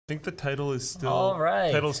think the title is still... All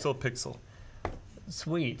right. Title is still Pixel.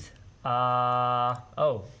 Sweet.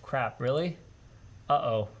 Oh, crap, really?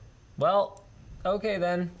 Uh-oh. Well, okay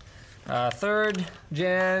then. 3rd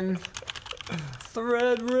Gen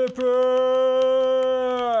Threadripper!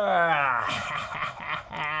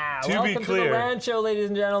 To be clear, welcome to the WAN Show, ladies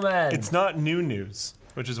and gentlemen. It's not new news,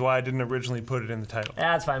 which is why I didn't originally put it in the title.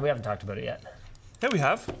 That's fine, we haven't talked about it yet. Yeah, we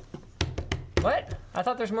have. What? I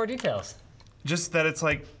thought there's more details. Just that it's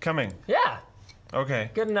like coming. Yeah,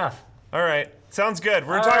 Okay. good enough. All right. Sounds good.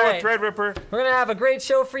 We're All talking right. about Threadripper. We're gonna have a great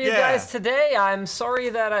show for you Yeah. guys today. I'm sorry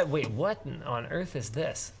that I... Wait, what on earth is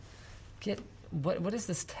this? What is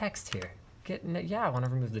this text here? Yeah, I want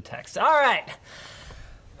to remove the text. All right.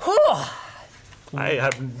 Whew. I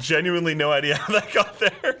have genuinely no idea how that got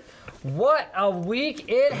there. What a week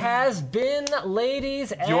it has been, ladies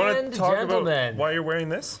Do you want and to talk gentlemen. about why you're wearing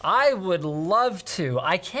this? I would love to.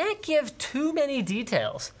 I can't give too many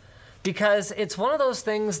details because it's one of those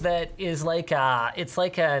things that is like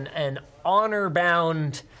an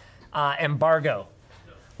honor-bound embargo.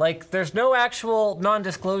 Like there's no actual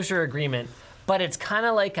non-disclosure agreement, but it's kind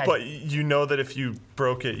of like a... But you know that if you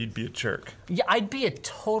broke it, you'd be a jerk. Yeah, I'd be a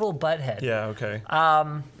total butthead. Yeah, okay.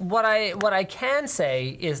 What I can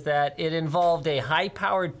say is that it involved a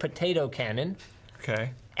high-powered potato cannon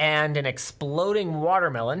Okay. and an exploding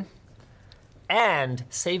watermelon and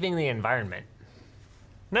saving the environment.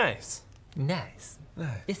 Nice. Nice.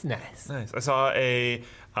 It's nice. Nice. I saw a,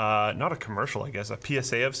 not a commercial, I guess, a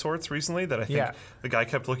PSA of sorts recently that I think the guy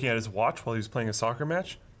kept looking at his watch while he was playing a soccer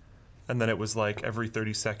match. And then it was like every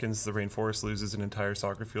 30 seconds, the rainforest loses an entire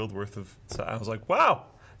soccer field worth of... So I was like, wow.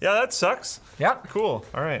 Yeah, that sucks. Yep. Cool.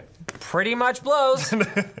 All right. Pretty much blows.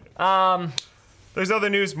 There's other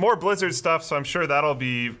news, more Blizzard stuff, so I'm sure that'll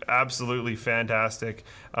be absolutely fantastic.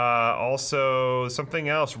 Also, something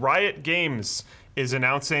else. Riot Games is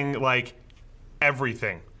announcing, like,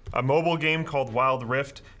 everything. A mobile game called Wild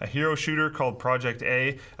Rift, a hero shooter called Project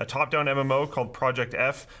A top-down MMO called Project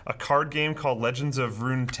F, a card game called Legends of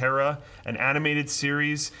Runeterra, an animated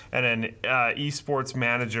series, and an esports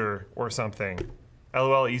manager or something.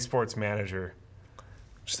 LOL esports manager.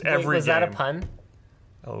 Just every game. Was that a pun?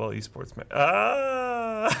 LOL esports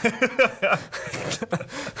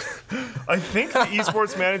I think the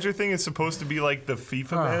esports manager thing is supposed to be like the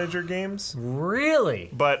FIFA manager games. Really?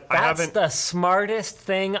 But That's I haven't... the smartest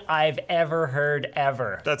thing I've ever heard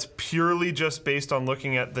ever. That's purely just based on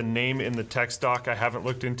looking at the name in the text doc. I haven't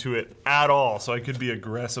looked into it at all, so I could be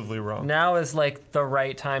aggressively wrong. Now is like the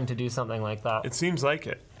right time to do something like that. It seems like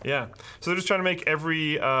it. Yeah. So they're just trying to make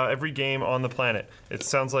every game on the planet. It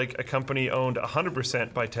sounds like a company owned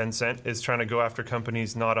 100% by Tencent is trying to go after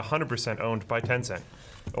companies not 100% owned by Tencent.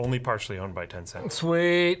 Only partially owned by Tencent.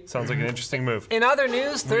 Sweet. Sounds like an interesting move. In other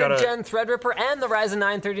news, We gotta- 3rd Gen Threadripper and the Ryzen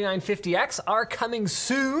 9 3950X are coming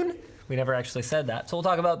soon. We never actually said that, so we'll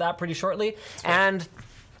talk about that pretty shortly. And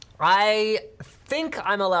I think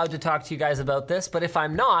I'm allowed to talk to you guys about this, but if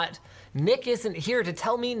I'm not, Nick isn't here to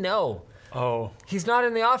tell me no. Oh. He's not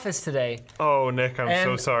in the office today. Oh, Nick, I'm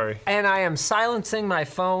so sorry. And I am silencing my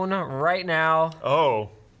phone right now.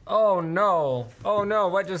 Oh. Oh no,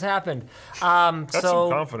 what just happened? That's so some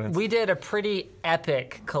confidence. We did a pretty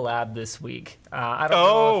epic collab this week. I don't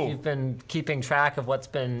know if you've been keeping track of what's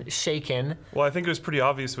been shaken. Well, I think it was pretty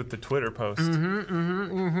obvious with the Twitter post.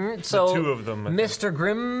 So The two of them. I think. Mr.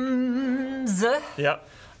 Grims, Yeah.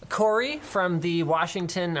 Corey from the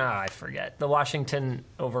Washington, the Washington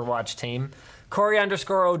Overwatch team. Corey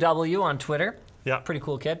 _OW on Twitter. Yeah. Pretty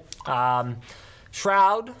cool kid.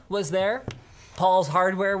 Shroud was there. Paul's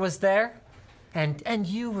Hardware was there, and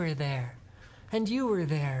you were there, and you were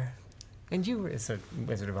there, and you were. It's a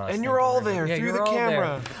Wizard of Oz. And you're all there through the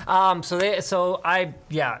camera.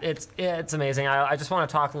 It's amazing. I just want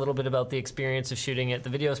to talk a little bit about the experience of shooting it. The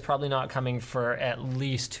video is probably not coming for at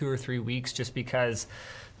least 2 or 3 weeks, just because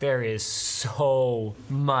there is so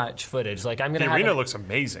much footage. Like The arena looks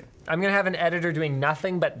amazing. I'm gonna have an editor doing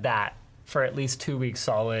nothing but that for at least 2 weeks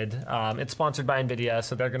solid. It's sponsored by NVIDIA,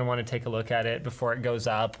 so they're going to want to take a look at it before it goes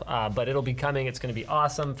up. But it'll be coming. It's going to be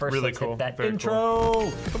awesome. First, Really let's cool. hit that Very intro.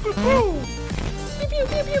 Cool.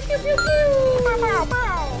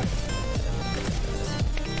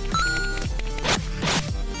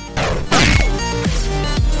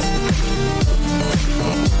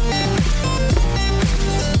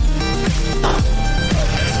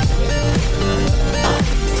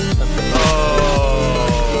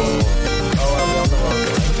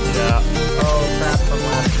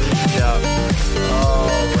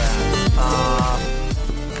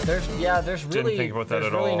 There's Didn't really, think about that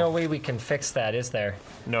there's at really all. no way we can fix that, is there?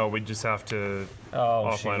 No, we just have to Oh,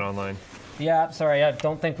 offline shoot. online. Yeah, sorry, I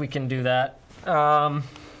don't think we can do that.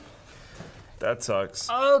 That sucks.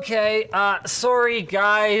 Okay, sorry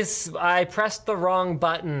guys, I pressed the wrong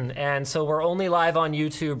button, and so we're only live on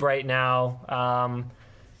YouTube right now.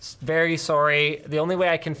 Very sorry. The only way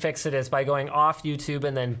I can fix it is by going off YouTube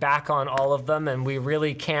and then back on all of them, and we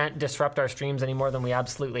really can't disrupt our streams any more than we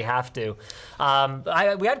absolutely have to.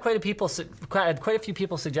 We had quite a few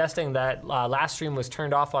people suggesting that last stream was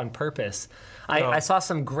turned off on purpose. I saw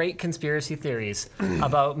some great conspiracy theories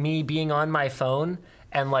about me being on my phone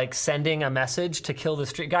and like sending a message to kill the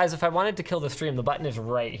stream. Guys, if I wanted to kill the stream, the button is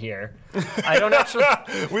right here. I don't actually...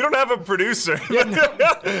 We don't have a producer.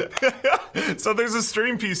 So there's a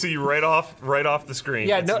stream PC right off the screen.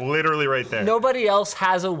 Yeah, it's literally right there. Nobody else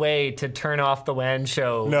has a way to turn off the WAN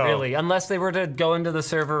show, really, unless they were to go into the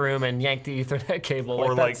server room and yank the Ethernet cable.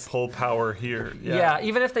 Or like pull power here. Yeah,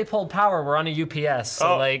 even if they pulled power, we're on a UPS.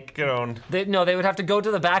 So like, get on. They would have to go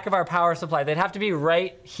to the back of our power supply. They'd have to be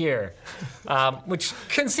right here, which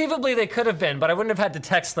conceivably they could have been, but I wouldn't have had to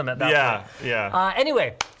text them at that point. Yeah.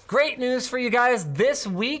 Anyway, great news for you guys this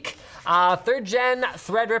week. 3rd Gen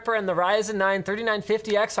Threadripper and the Ryzen 9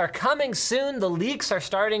 3950X are coming soon. The leaks are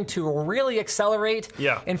starting to really accelerate.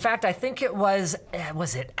 Yeah. In fact, I think it was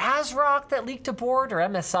it ASRock that leaked a board or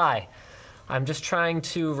MSI? I'm just trying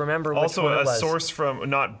to remember which one it was. Also, a source from,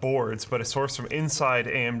 not boards, but a source from inside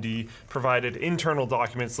AMD provided internal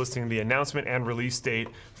documents listing the announcement and release date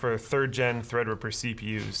for 3rd Gen Threadripper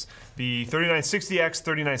CPUs. The 3960X,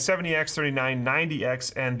 3970X,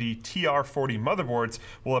 3990X, and the TR40 motherboards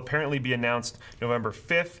will apparently be announced November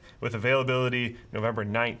 5th, with availability November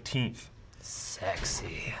 19th.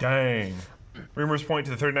 Sexy. Dang. Rumors point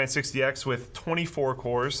to the 3960X with 24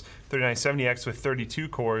 cores, 3970X with 32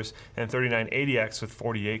 cores, and 3980X with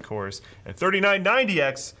 48 cores, and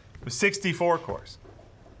 3990X with 64 cores.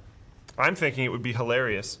 I'm thinking it would be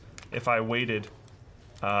hilarious if I waited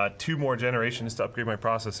 2 more generations to upgrade my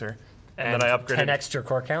processor, and then I upgraded 10 extra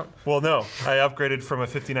core count? Well, no. I upgraded from a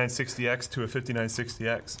 5960X to a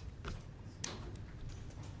 5960X.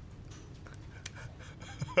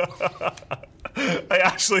 I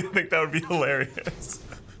actually think that would be hilarious.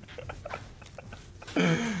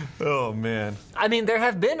 Oh, man. I mean, there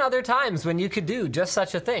have been other times when you could do just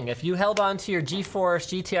such a thing. If you held on to your GeForce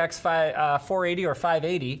GTX 480 or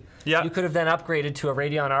 580, you could have then upgraded to a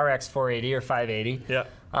Radeon RX 480 or 580. Yeah.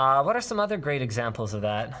 What are some other great examples of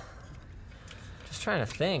that? Just trying to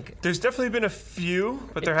think. There's definitely been a few,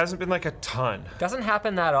 but there hasn't been like a ton. Doesn't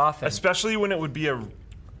happen that often. Especially when it would be a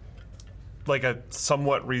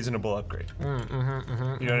somewhat reasonable upgrade. You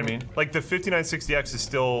know what I mean? Like the 5960X is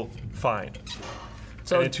still fine.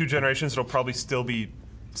 So and in 2 generations, it'll probably still be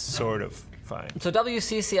sort of fine. So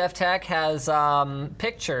WCCF Tech has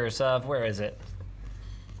pictures of, where is it?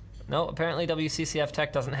 No, apparently WCCF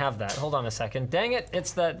Tech doesn't have that. Hold on a second. Dang it,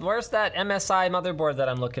 it's that, where's that MSI motherboard that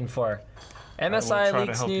I'm looking for? MSI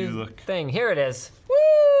leaks new thing. Here it is.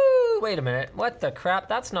 Woo! Wait a minute, what the crap?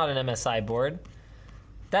 That's not an MSI board.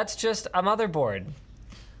 That's just a motherboard.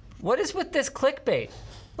 What is with this clickbait?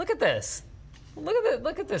 Look at this.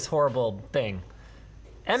 Look at this horrible thing.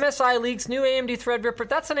 MSI leaks new AMD Threadripper.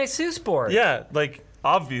 That's an Asus board. Yeah, like,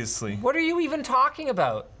 obviously. What are you even talking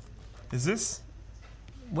about? Is this?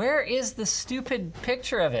 Where is the stupid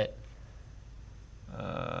picture of it?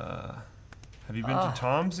 Have you been to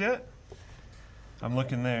Tom's yet? I'm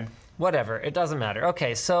looking there. Whatever, it doesn't matter.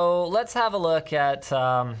 Okay, so let's have a look at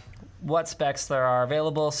what specs there are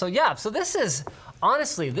available. So yeah, so this is,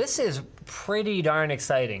 honestly, this is pretty darn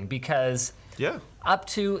exciting because up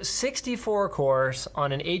to 64 cores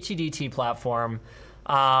on an HEDT platform,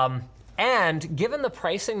 and given the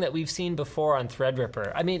pricing that we've seen before on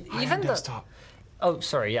Threadripper, I mean, even the desktop. Oh,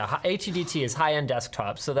 sorry, yeah, HEDT is high-end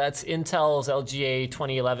desktop, so that's Intel's LGA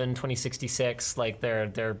 2011, 2066, like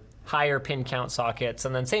their higher pin count sockets,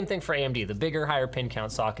 and then same thing for AMD, the bigger, higher pin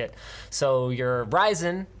count socket. So your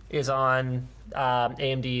Ryzen is on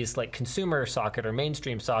AMD's like consumer socket or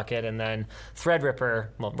mainstream socket, and then Threadripper,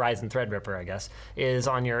 well, Ryzen Threadripper, I guess, is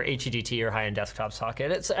on your HEDT or high-end desktop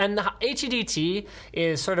socket. And the HEDT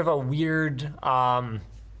is sort of a weird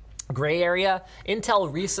gray area.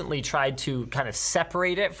 Intel recently tried to kind of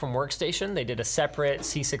separate it from workstation. They did a separate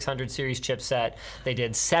C600 series chipset. They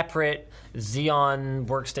did separate Xeon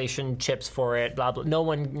workstation chips for it. Blah blah. No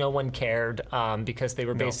one cared because they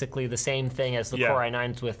were basically the same thing as the Core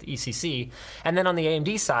i9s with ECC. And then on the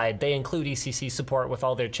AMD side, they include ECC support with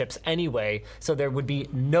all their chips anyway, so there would be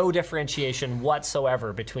no differentiation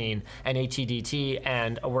whatsoever between an HEDT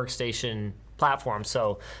and a workstation platform.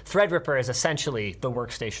 So Threadripper is essentially the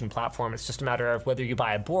workstation platform. It's just a matter of whether you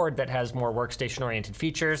buy a board that has more workstation-oriented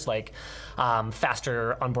features like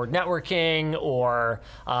faster onboard networking or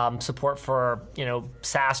support for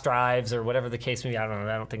SAS drives or whatever the case may be. I don't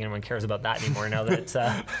know. I don't think anyone cares about that anymore now that it's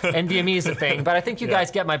NVMe is a thing. But I think you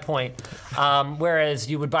guys get my point. Whereas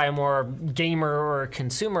you would buy a more gamer or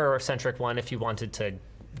consumer-centric one if you wanted to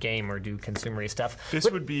game or do consumery stuff. This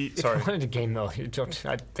would be if you wanted to game though.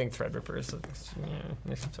 I think Threadripper is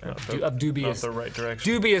of dubious, not the right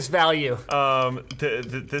direction. Dubious value.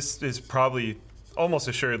 This is probably almost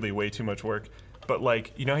assuredly way too much work. But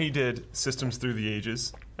like, you know how you did systems through the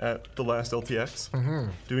ages at the last LTX? Mm-hmm.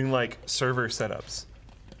 Doing like server setups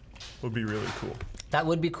would be really cool. That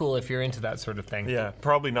would be cool if you're into that sort of thing. Yeah,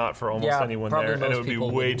 probably not for almost anyone there, and it would be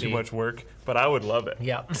way too much work. But I would love it.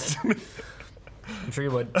 Yeah. I'm sure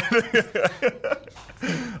you would.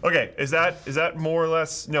 Okay, is that more or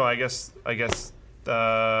less? No, I guess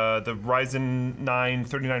the Ryzen 9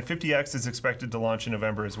 3950X is expected to launch in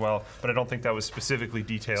November as well, but I don't think that was specifically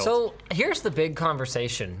detailed. So here's the big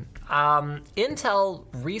conversation. Intel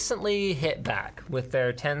recently hit back with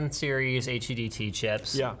their 10 series HEDT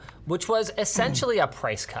chips, which was essentially a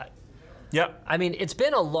price cut. Yep. I mean, it's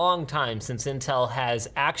been a long time since Intel has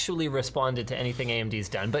actually responded to anything AMD's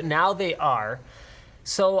done, but now they are.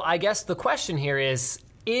 So I guess the question here is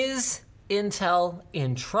Intel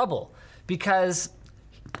in trouble? Because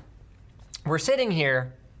we're sitting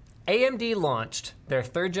here, AMD launched their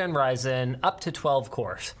 3rd gen Ryzen up to 12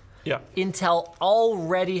 cores. Yeah. Intel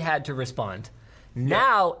already had to respond.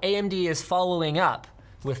 Now AMD is following up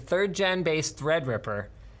with 3rd gen based Threadripper.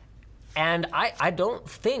 And I don't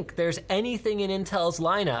think there's anything in Intel's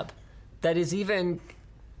lineup that is going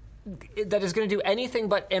to do anything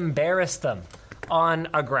but embarrass them on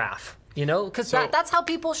a graph, because that's how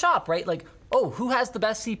people shop, right? Like, oh, who has the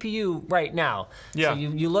best CPU right now? Yeah. So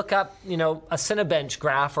you look up, a Cinebench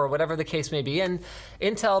graph or whatever the case may be, and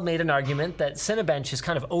Intel made an argument that Cinebench is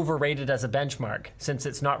kind of overrated as a benchmark since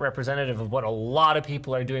it's not representative of what a lot of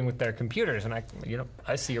people are doing with their computers. And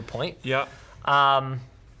I see your point. Yeah.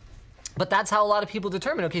 But that's how a lot of people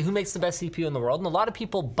determine, okay, who makes the best CPU in the world? And a lot of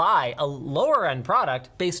people buy a lower end product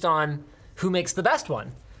based on who makes the best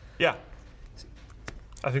one. Yeah.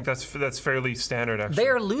 I think that's fairly standard, actually. They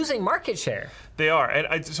are losing market share. They are. And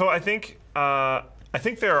I think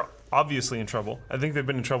they're obviously in trouble. I think they've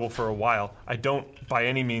been in trouble for a while. I don't by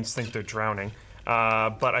any means think they're drowning.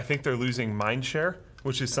 But I think they're losing mind share,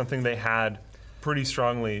 which is something they had pretty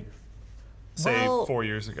strongly, say, 4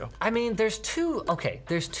 years ago. I mean, there's two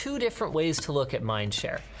different ways to look at mind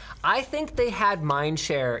share. I think they had mind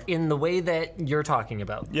share in the way that you're talking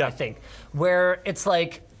about, I think, where it's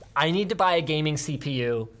like, I need to buy a gaming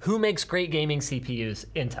CPU. Who makes great gaming CPUs?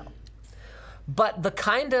 Intel. But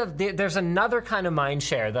there's another kind of mind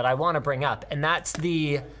share that I want to bring up, and that's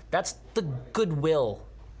the goodwill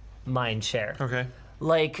mind share. Okay.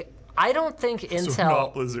 Like, I don't think Intel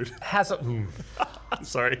not Blizzard. has a...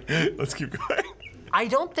 Sorry, let's keep going. I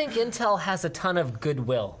don't think Intel has a ton of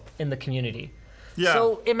goodwill in the community. Yeah.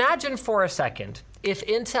 So imagine for a second if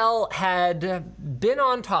Intel had been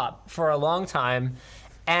on top for a long time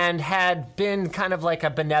and had been kind of like a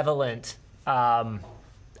benevolent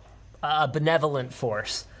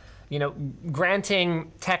force,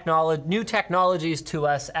 granting new technologies to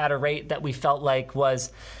us at a rate that we felt like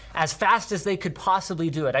was as fast as they could possibly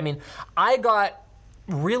do it. I mean, I got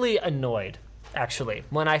really annoyed, actually,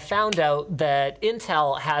 when I found out that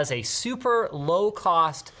Intel has a super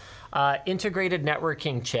low-cost integrated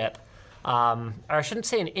networking chip. Or I shouldn't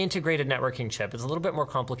say an integrated networking chip. It's a little bit more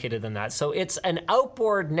complicated than that. So it's an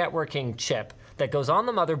outboard networking chip that goes on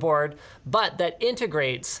the motherboard, but that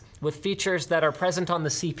integrates with features that are present on the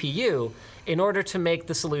CPU in order to make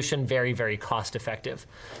the solution very, very cost effective.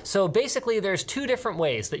 So basically, there's two different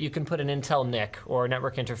ways that you can put an Intel NIC or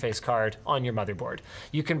network interface card on your motherboard.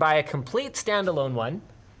 You can buy a complete standalone one.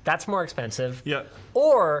 That's more expensive. Yeah.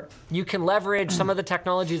 Or you can leverage some of the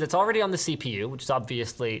technology that's already on the CPU, which is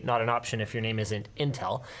obviously not an option if your name isn't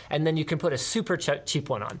Intel, and then you can put a super cheap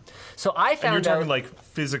one on. So I found out... And you're talking like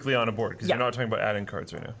physically on a board, because you're not talking about add-in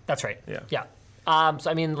cards right now. That's right. Yeah. So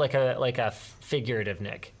I mean like a figurative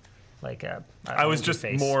NIC. Like I was just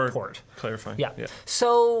more port. Clarifying. Yeah.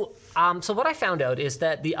 So what I found out is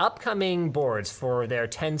that the upcoming boards for their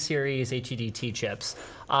 10 series HEDT chips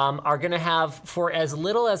are going to have, for as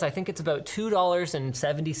little as I think it's about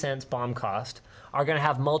 $2.70 BOM cost, are going to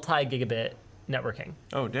have multi-gigabit networking.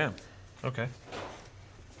 Oh, damn. Okay.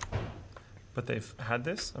 But they've had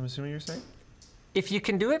this, I'm assuming you're saying? If you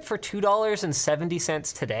can do it for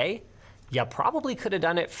 $2.70 today, you probably could have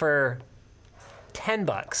done it for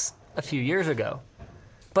 $10 a few years ago.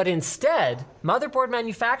 But instead, motherboard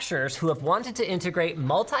manufacturers who have wanted to integrate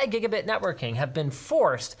multi-gigabit networking have been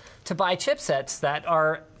forced to buy chipsets that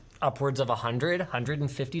are upwards of $100,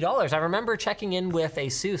 $150. I remember checking in with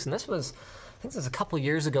ASUS, and I think this was a couple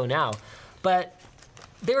years ago now, but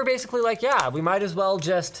they were basically like, yeah, we might as well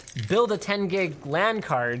just build a 10 gig LAN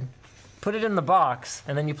card, put it in the box,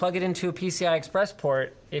 and then you plug it into a PCI Express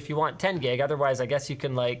port if you want 10 gig. Otherwise, I guess you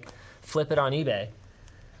can like flip it on eBay.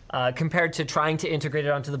 Compared to trying to integrate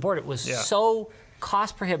it onto the board. It was so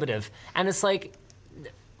cost prohibitive. And it's like,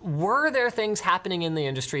 were there things happening in the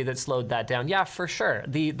industry that slowed that down? Yeah, for sure.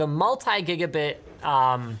 The multi-gigabit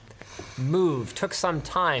move took some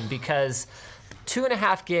time because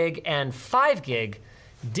 2.5 gig and 5 gig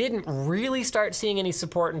didn't really start seeing any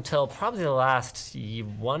support until probably the last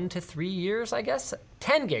 1 to 3 years, I guess.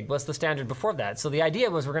 10 gig was the standard before that. So the idea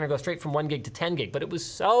was we're going to go straight from 1 gig to 10 gig, but it was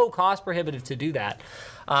so cost prohibitive to do that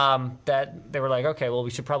that they were like, okay, well, we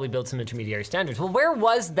should probably build some intermediary standards. Well, where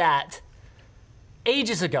was that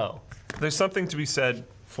ages ago? There's something to be said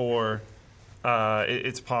for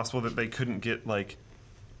it's possible that they couldn't get like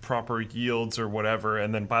proper yields or whatever,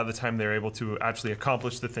 and then by the time they were able to actually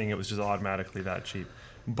accomplish the thing, it was just automatically that cheap.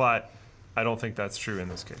 But I don't think that's true in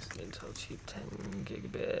this case. Intel cheap 10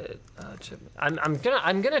 gigabit chip.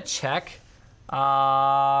 I'm gonna check.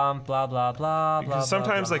 Blah blah blah blah. Because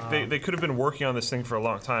sometimes blah, like they could have been working on this thing for a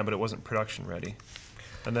long time, but it wasn't production ready,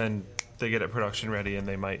 and then they get it production ready and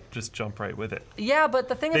they might just jump right with it. Yeah, but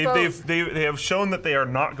the thing they about have shown that they are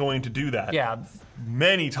not going to do that. Yeah.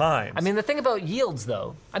 Many times. I mean, the thing about yields,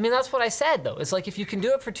 though, I mean, that's what I said, though. It's like if you can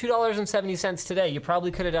do it for $2.70 today, you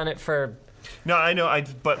probably could have done it for. No, I know,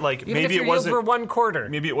 but like even maybe if it wasn't for 1/4.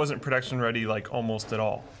 Maybe it wasn't production ready like almost at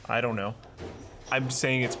all. I don't know. I'm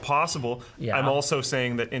saying it's possible. Yeah. I'm also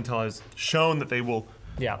saying that Intel has shown that they will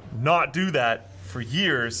not do that for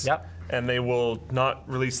years. Yep. And they will not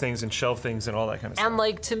release things and shelve things and all that kind of stuff. And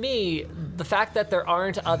like to me, the fact that there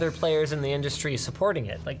aren't other players in the industry supporting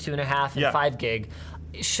it, like 2.5 and 5 gig,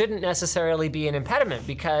 shouldn't necessarily be an impediment,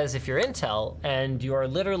 because if you're Intel and you're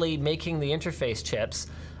literally making the interface chips,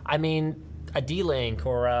 I mean, a D-Link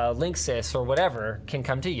or a Linksys or whatever can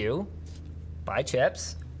come to you, buy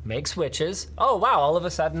chips, make switches. Oh wow! All of a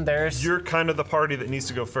sudden, you're kind of the party that needs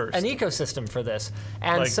to go first. An ecosystem for this,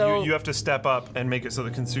 and like so you have to step up and make it so the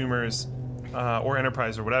consumers or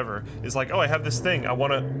enterprise or whatever is like, oh, I have this thing. I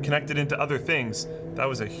want to connect it into other things. That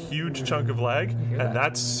was a huge chunk of lag, and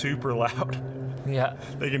that's super loud. Yeah,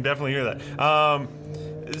 they can definitely hear that.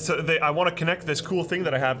 So I want to connect this cool thing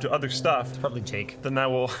that I have to other stuff. It's probably Jake. Then that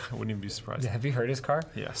will. I wouldn't even be surprised. Have you heard his car?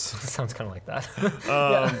 Yes. It sounds kind of like that.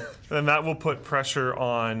 Then that will put pressure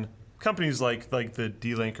on companies like the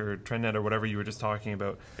D-Link or TrendNet or whatever you were just talking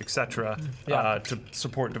about, etc., to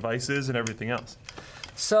support devices and everything else.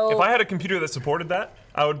 So if I had a computer that supported that,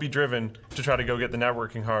 I would be driven to try to go get the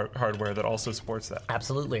networking hardware that also supports that.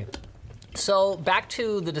 Absolutely. So back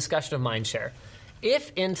to the discussion of mindshare.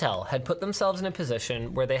 If Intel had put themselves in a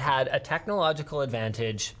position where they had a technological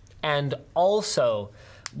advantage and also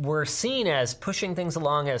were seen as pushing things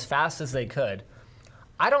along as fast as they could,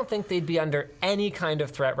 I don't think they'd be under any kind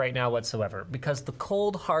of threat right now whatsoever, because the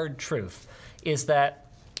cold, hard truth is that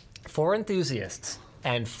for enthusiasts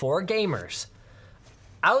and for gamers,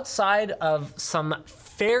 outside of some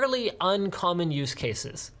fairly uncommon use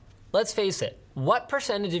cases, let's face it, what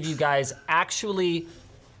percentage of you guys actually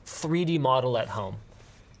 3D model at home?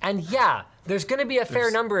 And yeah, there's going to be a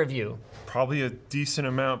fair number of you. Probably a decent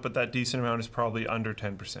amount, but that decent amount is probably under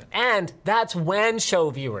 10%. And that's WAN Show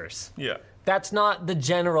viewers. Yeah. That's not the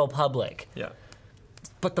general public. Yeah.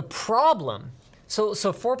 But the problem, so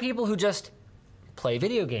for people who just play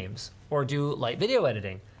video games or do light video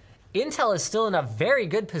editing, Intel is still in a very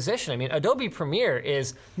good position. I mean, Adobe Premiere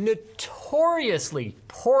is notoriously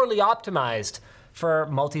poorly optimized for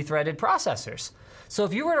multi-threaded processors. So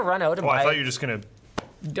if you were to run out and buy... I thought you were just going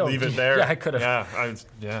to leave it there. Yeah, I could have.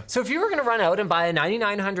 Yeah. So if you were going to run out and buy a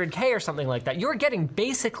 9900K or something like that, you were getting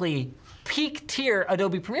basically peak tier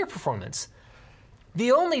Adobe Premiere performance.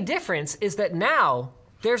 The only difference is that now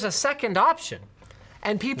there's a second option.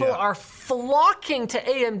 And people are flocking to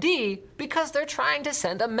AMD because they're trying to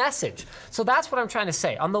send a message. So that's what I'm trying to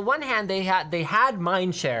say. On the one hand, they had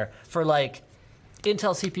mindshare for like,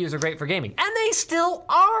 Intel CPUs are great for gaming. And they still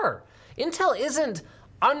are. Intel isn't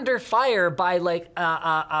under fire by like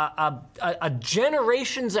a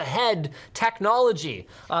generations ahead technology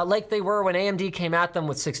like they were when AMD came at them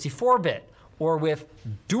with 64-bit or with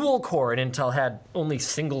dual core and Intel had only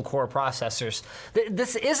single core processors.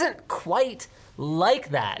 This isn't quite like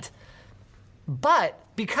that. But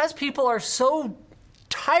because people are so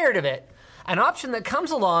tired of it, an option that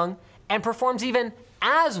comes along and performs even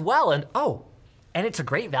as well. And and it's a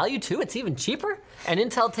great value too. It's even cheaper. And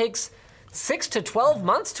Intel takes 6 to 12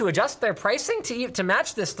 months to adjust their pricing to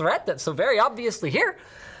match this threat that's so very obviously here.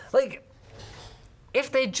 Like,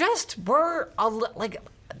 if they just were I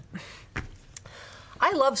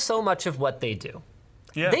love so much of what they do.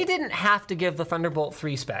 Yeah. They didn't have to give the Thunderbolt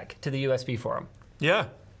 3 spec to the USB forum. Yeah.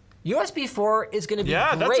 USB 4 is going to be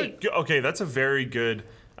great. That's a very good.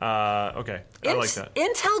 I like that.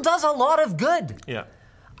 Intel does a lot of good. Yeah.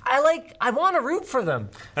 I want to root for them.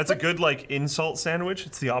 That's a good insult sandwich.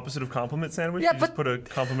 It's the opposite of compliment sandwich. Yeah, you just put a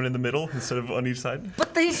compliment in the middle instead of on each side.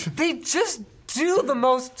 But they just do the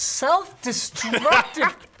most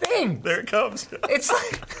self-destructive thing. There it comes. It's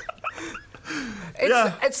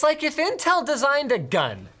like if Intel designed a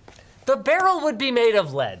gun, the barrel would be made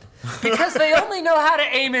of lead because they only know how to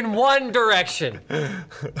aim in one direction.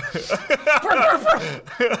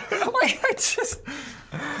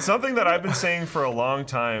 Something that I've been saying for a long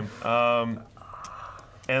time,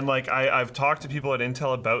 and I've talked to people at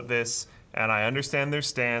Intel about this, and I understand their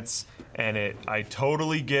stance, and I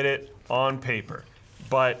totally get it on paper,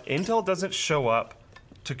 but Intel doesn't show up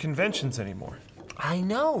to conventions anymore. I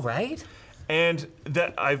know, right? And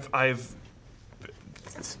that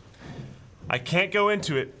I can't go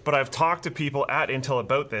into it, but I've talked to people at Intel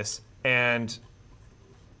about this, and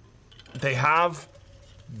they have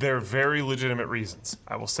their very legitimate reasons.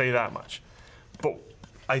 I will say that much. But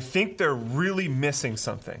I think they're really missing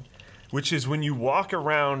something, which is when you walk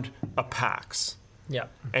around a PAX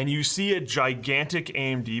and you see a gigantic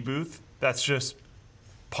AMD booth that's just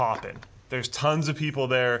popping. There's tons of people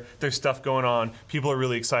there. There's stuff going on. People are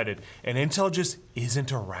really excited. And Intel just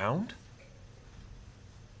isn't around.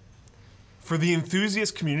 For the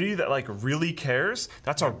enthusiast community that really cares,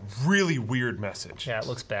 that's a really weird message. Yeah, it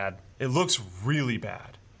looks bad. It looks really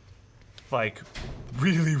bad.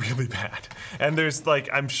 Really, really bad. And there's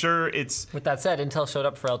I'm sure it's... With that said, Intel showed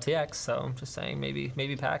up for LTX, so I'm just saying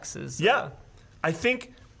maybe PAX is... Yeah, I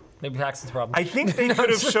think... Maybe PAX is the problem. I think they could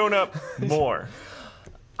have shown up more.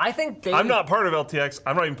 I think I'm not part of LTX.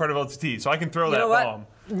 I'm not even part of LTT, so I can throw that bomb.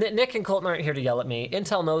 Nick and Colton aren't here to yell at me.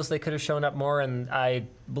 Intel knows they could have shown up more, and I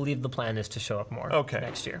believe the plan is to show up more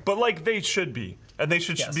next year. But they should be, and they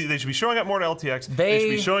should be. They should be showing up more to LTX. They should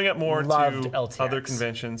be showing up more to LTX. other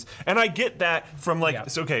conventions. And I get that from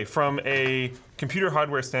from a computer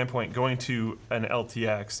hardware standpoint, going to an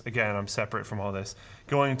LTX. Again, I'm separate from all this.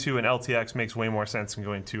 Going to an LTX makes way more sense than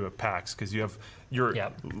going to a PAX because you have your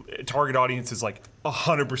target audience is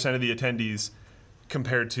 100% of the attendees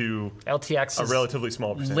compared to LTX a relatively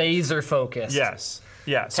small percentage. Laser focused. Yes.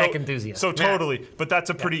 Yeah. Tech enthusiasts. So totally. But that's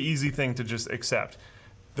a pretty easy thing to just accept.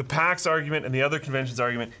 The PAX argument and the other conventions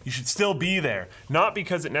argument, you should still be there. Not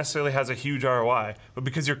because it necessarily has a huge ROI, but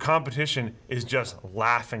because your competition is just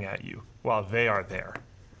laughing at you while they are there.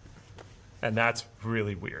 And that's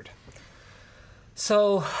really weird.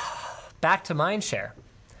 So, back to mindshare.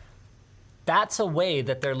 That's a way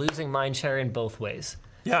that they're losing mindshare in both ways.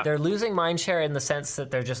 Yeah. They're losing mindshare in the sense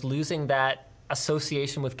that they're just losing that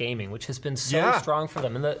association with gaming, which has been so strong for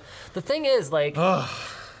them. And the thing is,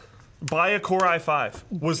 buy a Core i5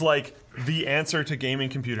 was the answer to gaming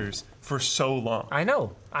computers for so long. I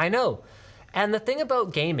know. And the thing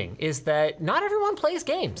about gaming is that not everyone plays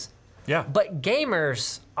games. Yeah. But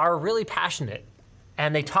gamers are really passionate,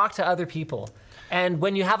 and they talk to other people. And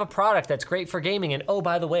when you have a product that's great for gaming, and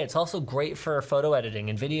by the way, it's also great for photo editing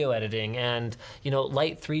and video editing and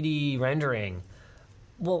light 3D rendering,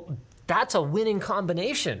 well, that's a winning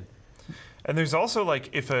combination. And there's also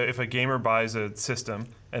if a gamer buys a system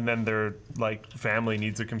and then their family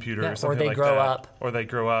needs a computer or something like that, or they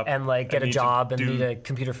grow up and get a job and need a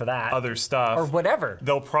computer for that, other stuff or whatever,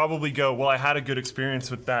 they'll probably go, well, I had a good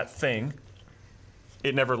experience with that thing.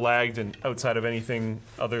 It never lagged outside of anything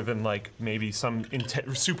other than maybe some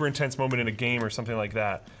super intense moment in a game or something like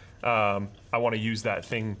that. I want to use that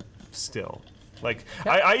thing still.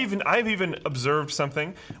 I've even observed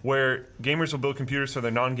something where gamers will build computers for their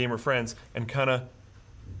non-gamer friends and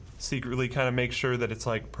secretly make sure that it's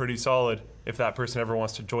pretty solid if that person ever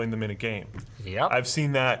wants to join them in a game. Yep. I've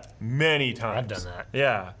seen that many times. I've done that.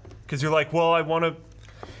 Yeah, because you're well, I want to.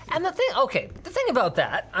 And the thing about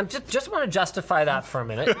that, I just want to justify that for a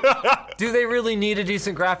minute. Do they really need a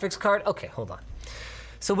decent graphics card? Okay, hold on.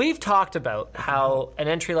 So we've talked about how an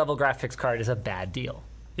entry-level graphics card is a bad deal.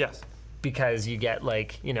 Yes. Because you get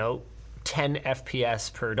 10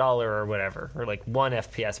 FPS per dollar or whatever, or 1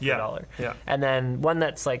 FPS per dollar. Yeah. And then one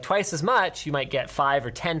that's twice as much, you might get 5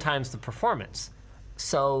 or 10 times the performance.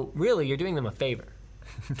 So really, you're doing them a favor.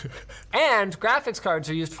 And graphics cards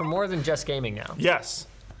are used for more than just gaming now. Yes.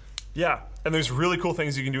 Yeah, and there's really cool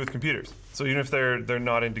things you can do with computers. So even if they're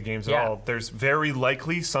not into games at Yeah. all, there's very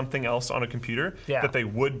likely something else on a computer Yeah. that they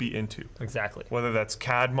would be into. Exactly. Whether that's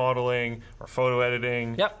CAD modeling or photo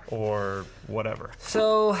editing Yep. or whatever.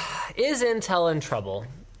 So, is Intel in trouble?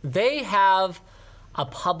 They have a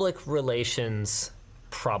public relations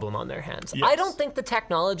problem on their hands. Yes. I don't think the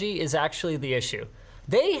technology is actually the issue.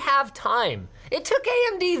 They have time. It took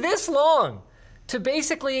AMD this long to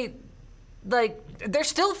basically, like, they're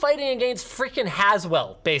still fighting against freaking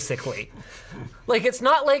Haswell, basically. Like, it's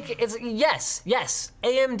not like, yes,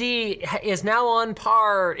 AMD is now on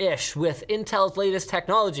par-ish with Intel's latest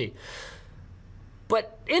technology.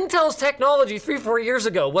 But Intel's technology 3-4 years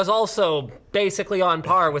ago was also basically on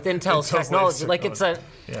par with Intel's technology. Like it's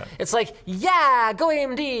like, yeah, go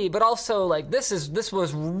AMD, but also like this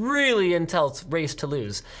was really Intel's race to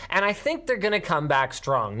lose. And I think they're gonna come back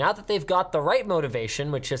strong now that they've got the right motivation,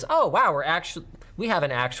 which is, oh wow, we have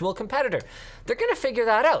an actual competitor. They're gonna figure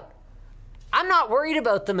that out. I'm not worried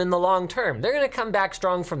about them in the long term. They're gonna come back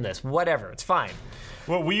strong from this. Whatever, it's fine.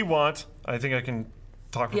 What we want, I think I can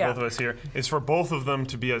talk for both of us here, is for both of them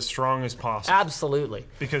to be as strong as possible. Absolutely.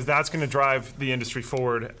 Because that's going to drive the industry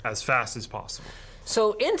forward as fast as possible.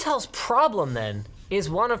 So Intel's problem then is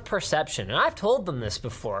one of perception. And I've told them this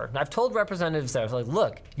before. I've told representatives that I was like,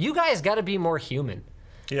 look, you guys got to be more human.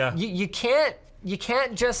 Yeah. You can't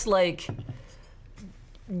just like,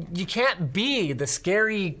 you can't be the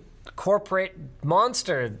scary corporate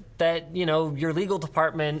monster that, you know, your legal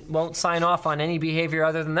department won't sign off on any behavior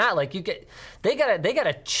other than that. Like they gotta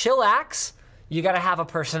chillax. You gotta have a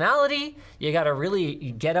personality. You gotta really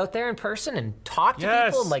get out there in person and talk to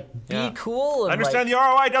people and like be cool. And I understand the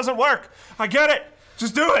ROI doesn't work. I get it.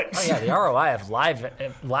 Just do it. Oh yeah, the ROI of live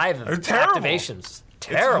activations.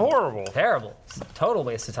 Terrible. It's horrible. Terrible. It's a total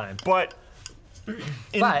waste of time. But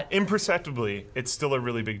imperceptibly, it's still a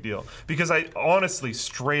really big deal. Because I honestly,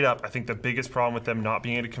 straight up, I think the biggest problem with them not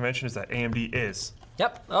being at a convention is that AMD is.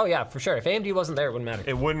 Yep. Oh yeah, for sure. If AMD wasn't there, it wouldn't matter.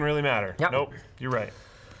 It wouldn't really matter. Yep. Nope. You're right.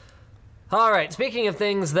 All right, speaking of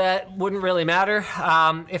things that wouldn't really matter,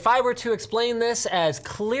 if I were to explain this as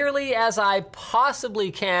clearly as I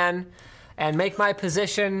possibly can and make my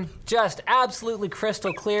position just absolutely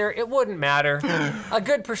crystal clear, it wouldn't matter. A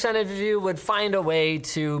good percentage of you would find a way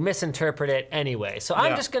to misinterpret it anyway. So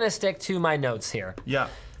I'm just going to stick to my notes here. Yeah.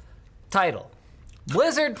 Title: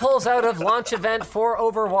 Blizzard pulls out of launch event for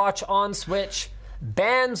Overwatch on Switch,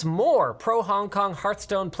 bans more pro-Hong Kong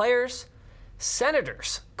Hearthstone players,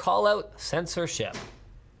 senators call out censorship.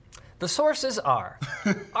 The sources are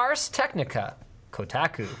Ars Technica,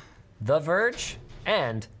 Kotaku, The Verge,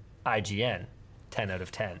 and IGN. 10 out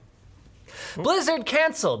of 10. Blizzard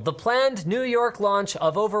canceled the planned New York launch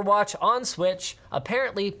of Overwatch on Switch,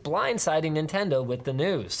 apparently blindsiding Nintendo with the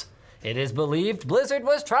news. It is believed Blizzard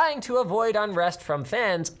was trying to avoid unrest from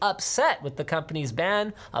fans upset with the company's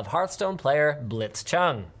ban of Hearthstone player Blitz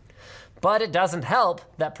Chung. But it doesn't help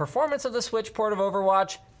that performance of the Switch port of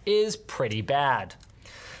Overwatch is pretty bad.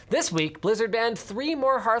 This week, Blizzard banned 3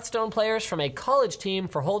 more Hearthstone players from a college team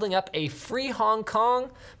for holding up a Free Hong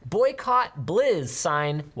Kong Boycott Blizz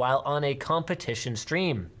sign while on a competition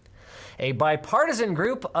stream. A bipartisan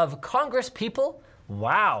group of Congress people,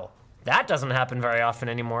 wow, that doesn't happen very often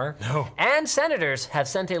anymore, and senators have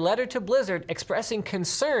sent a letter to Blizzard expressing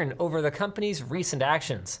concern over the company's recent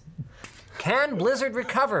actions. Can Blizzard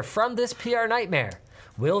recover from this PR nightmare?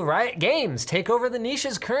 Will Riot Games take over the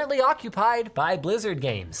niches currently occupied by Blizzard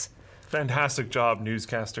Games? Fantastic job,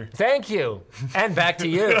 newscaster. Thank you. And back to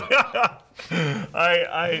you.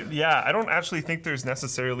 I don't actually think there's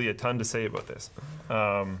necessarily a ton to say about this.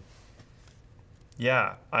 I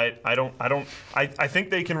think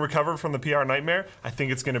they can recover from the PR nightmare. I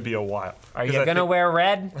think it's going to be a while. Are you going to wear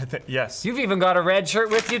red? Yes. You've even got a red shirt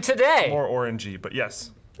with you today. More orangey, but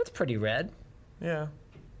yes. That's pretty red. Yeah.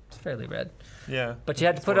 It's fairly red. Yeah. But you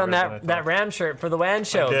had to put on that Ram shirt for the WAN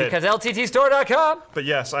Show because LTTstore.com. But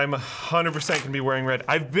yes, I'm 100% going to be wearing red.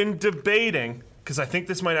 I've been debating, because I think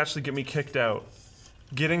this might actually get me kicked out,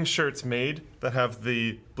 getting shirts made that have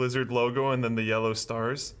the Blizzard logo and then the yellow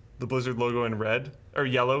stars. The Blizzard logo in red, or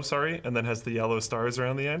yellow, sorry, and then has the yellow stars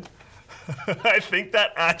around the end. I think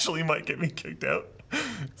that actually might get me kicked out.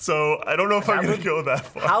 So I don't know if I'm going to go that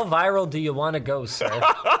far. How viral do you want to go, sir?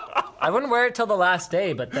 I wouldn't wear it till the last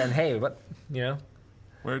day, but then, hey, what, you know?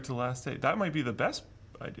 Wear it till the last day. That might be the best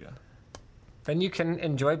idea. Then you can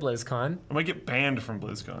enjoy BlizzCon. I might get banned from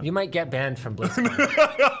BlizzCon. You might get banned from BlizzCon.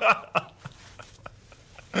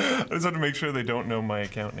 I just have to make sure they don't know my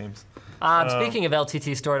account names. Speaking of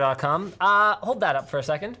LTTstore.com, hold that up for a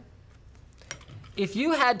second. If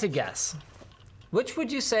you had to guess, which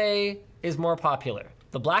would you say is more popular?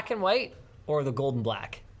 The black and white or the gold and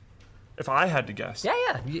black? If I had to guess.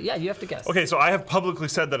 Yeah, you have to guess. Okay, so I have publicly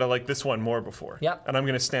said that I like this one more before. Yep. And I'm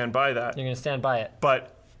going to stand by that. You're going to stand by it.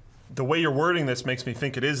 But the way you're wording this makes me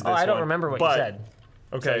think it is this one. I don't remember what you said.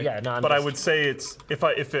 Okay. So, yeah, no, I would say it's if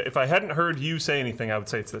I hadn't heard you say anything, I would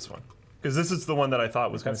say it's this one. Because this is the one that I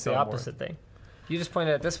thought was going to sell more. That's the opposite thing. You just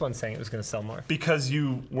pointed at this one saying it was going to sell more. Because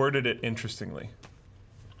you worded it interestingly.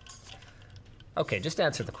 Okay, just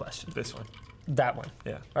answer the question. This one. That one.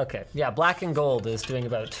 Yeah. Okay. Yeah, black and gold is doing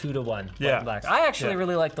about 2 to 1. Yeah. White and black. I actually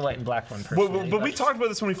really like the white and black one personally. But we talked about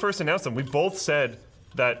this when we first announced them. We both said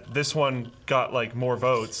that this one got like more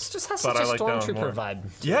votes. It just has but such a I like that one Stormtrooper more. vibe.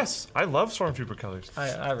 Yes, I love Stormtrooper colors.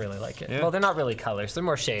 I really like it. Yeah. Well, they're not really colors. They're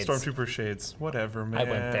more shades. Stormtrooper shades. Whatever, man. I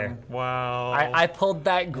went there. Wow. I pulled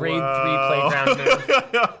that grade 3 playground move.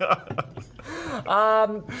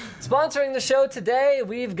 Sponsoring the show today,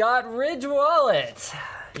 we've got Ridge Wallet.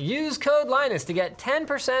 Use code Linus to get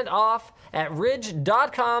 10% off at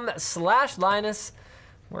ridge.com/Linus.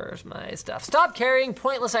 Where's my stuff? Stop carrying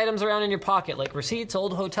pointless items around in your pocket like receipts,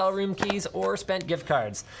 old hotel room keys, or spent gift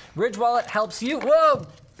cards. Ridge Wallet helps you. Whoa!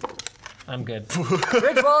 I'm good.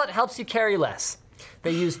 Ridge Wallet helps you carry less.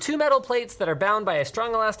 They use 2 metal plates that are bound by a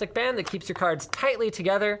strong elastic band that keeps your cards tightly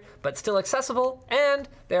together, but still accessible, and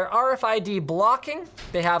they're RFID blocking.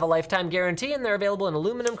 They have a lifetime guarantee, and they're available in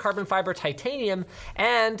aluminum, carbon fiber, titanium,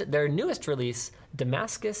 and their newest release,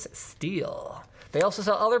 Damascus steel. They also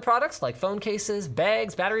sell other products like phone cases,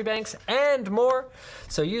 bags, battery banks, and more.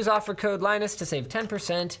 So use offer code Linus to save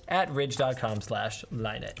 10% at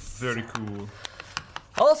ridge.com/Linus. Very cool.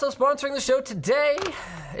 Also sponsoring the show today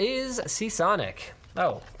is Seasonic.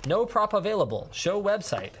 Oh, no prop available. Show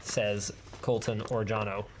website, says Colton or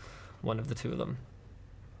Jono. One of the two of them.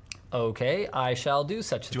 Okay, I shall do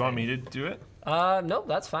such a thing. Do you want me to do it? No,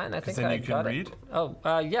 that's fine. I think then I you can got read? it. Oh,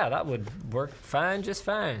 yeah, that would work fine, just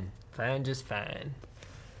fine. Fine, just fine.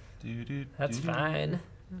 That's fine.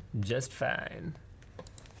 Just fine.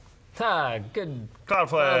 Good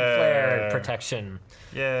Cloudflare protection.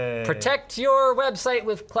 Yay. Protect your website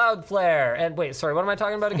with Cloudflare. And wait, sorry, what am I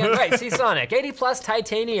talking about again? Right, Seasonic, 80 plus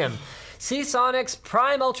titanium. Seasonic's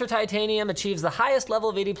Prime Ultra Titanium achieves the highest level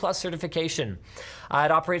of 80 plus certification.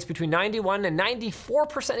 It operates between 91 and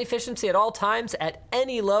 94% efficiency at all times at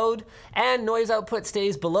any load, and noise output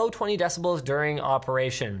stays below 20 decibels during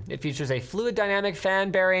operation. It features a fluid dynamic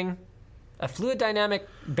bearing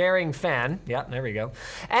fan, yeah, there we go,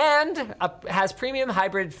 and has premium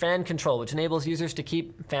hybrid fan control, which enables users to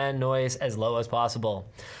keep fan noise as low as possible.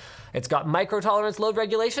 It's got micro-tolerance load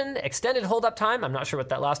regulation, extended hold-up time, I'm not sure what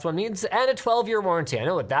that last one means, and a 12-year warranty. I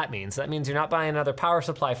know what that means. That means you're not buying another power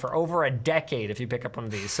supply for over a decade if you pick up one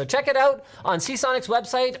of these. So check it out on Seasonic's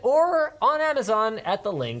website or on Amazon at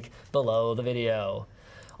the link below the video.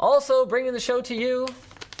 Also bringing the show to you,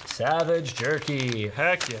 Savage Jerky.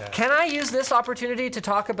 Heck yeah. Can I use this opportunity to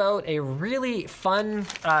talk about a really fun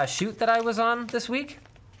shoot that I was on this week?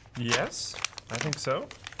 Yes, I think so.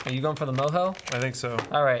 Are you going for the moho? I think so.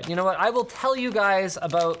 All right, you know what? I will tell you guys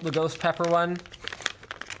about the ghost pepper one.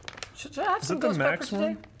 Should I have some ghost pepper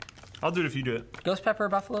today? I'll do it if you do it. Ghost pepper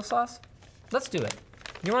buffalo sauce? Let's do it.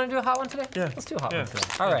 You want to do a hot one today? Yeah. Let's do a hot one today.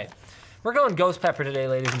 All right. We're going ghost pepper today,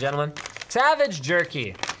 ladies and gentlemen. Savage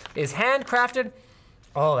Jerky is handcrafted.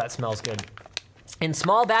 Oh, that smells good. In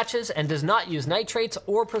small batches and does not use nitrates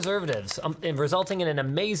or preservatives, resulting in an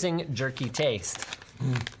amazing jerky taste.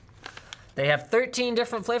 They have 13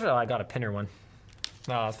 different flavors. Oh, I got a pinner one.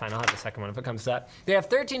 Oh, that's fine. I'll have the second one if it comes to that. They have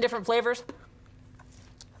 13 different flavors.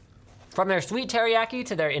 From their sweet teriyaki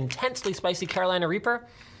to their intensely spicy Carolina Reaper.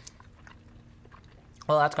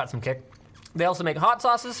 Well, that's got some kick. They also make hot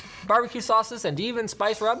sauces, barbecue sauces, and even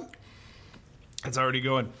spice rub. It's already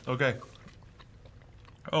going. Okay.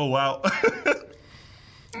 Oh, wow.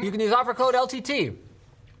 You can use offer code LTT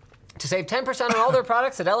to save 10% on all their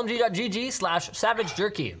products at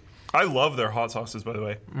lmg.gg/savagejerky. I love their hot sauces, by the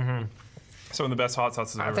way. Mm-hmm. Some of the best hot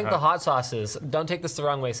sauces I've ever had. I think the hot sauces, don't take this the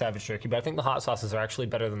wrong way, Savage Jerky, but I think the hot sauces are actually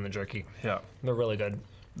better than the jerky. Yeah. They're really good.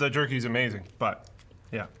 The jerky's amazing, but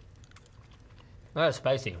yeah. That is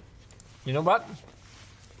spicy. You know what?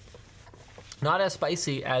 Not as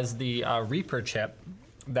spicy as the Reaper chip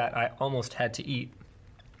that I almost had to eat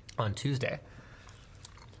on Tuesday.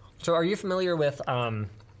 So are you familiar with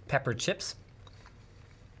pepper chips?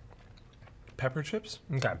 Pepper chips?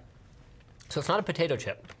 Okay. So it's not a potato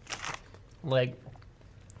chip. Like,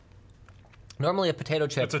 normally a potato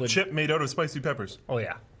chip It's a chip made out of spicy peppers. Oh,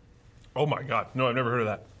 yeah. Oh my God. No, I've never heard of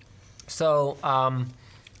that. So, that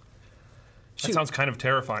sounds kind of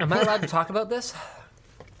terrifying. am I allowed to talk about this?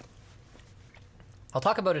 I'll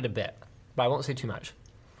talk about it a bit, but I won't say too much.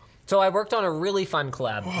 So I worked on a really fun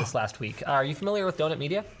collab this last week. Are you familiar with Donut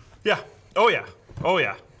Media? Yeah. Oh yeah. Oh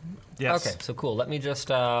yeah. Yes. Okay, so cool. Let me just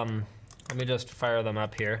fire them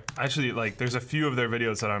up here. Actually, like, there's a few of their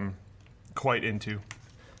videos that I'm quite into.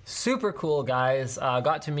 Super cool guys.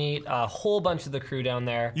 Got to meet a whole bunch of the crew down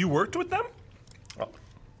there. You worked with them?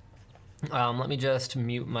 Let me just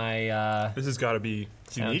mute my This has got to be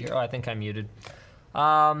unique. here. Oh, I think I'm muted.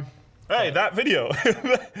 Hey, that video.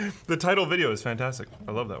 The title video is fantastic.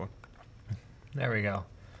 I love that one. There we go.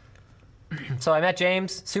 So I met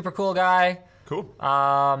James, super cool guy. Cool.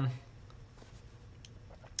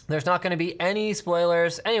 There's not going to be any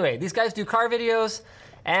spoilers. Anyway, these guys do car videos,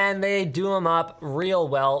 and they do them up real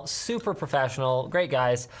well. Super professional, great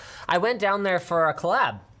guys. I went down there for a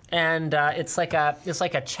collab, and it's like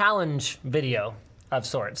a challenge video of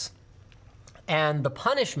sorts. And the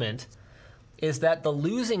punishment is that the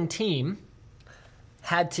losing team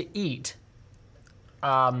had to eat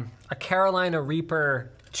a Carolina Reaper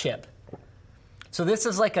chip. So this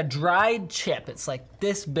is like a dried chip. It's like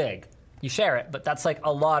this big. You share it, but that's like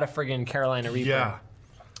a lot of friggin' Carolina Reaper. Yeah.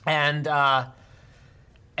 And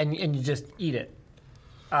you just eat it.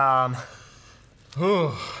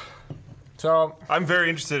 So I'm very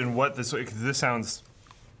interested in what this, because this sounds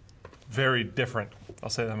very different. I'll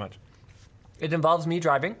say that much. it involves me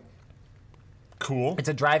driving. Cool. It's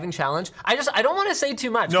a driving challenge. I don't want to say too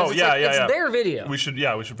much. No, it's yeah. It's their video. We should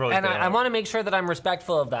probably. And I want to make sure that I'm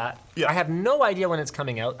respectful of that. Yeah. I have no idea when it's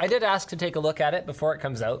coming out. I did ask to take a look at it before it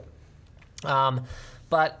comes out.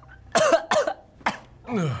 But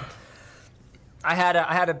I had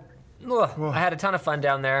a ton of fun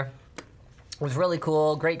down there. It was really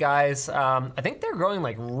cool. Great guys. I think they're growing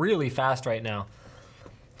like really fast right now.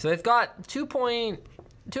 So they've got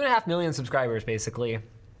 2.5 million subscribers basically.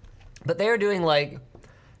 But they are doing like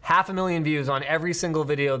 500,000 views on every single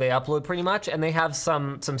video they upload pretty much, and they have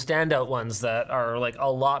some standout ones that are like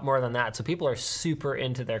a lot more than that. So people are super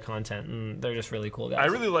into their content, and they're just really cool guys. I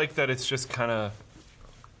really like that it's just kind of,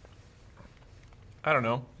 I don't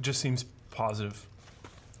know, it just seems positive.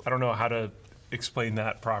 I don't know how to explain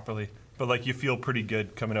that properly, but like you feel pretty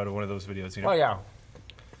good coming out of one of those videos, you know? Oh yeah.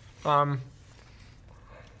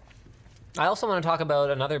 I also want to talk about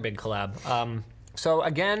another big collab. So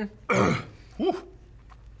again, I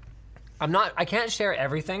can't share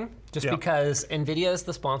everything just because NVIDIA is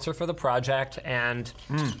the sponsor for the project, and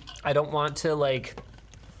I don't want to like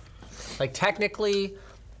technically,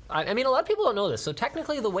 I mean, a lot of people don't know this. So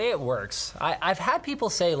technically the way it works, I've had people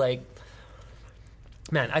say like,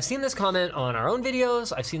 man, I've seen this comment on our own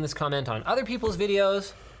videos. I've seen this comment on other people's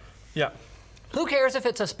videos. Yeah. Who cares if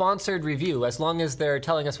it's a sponsored review as long as they're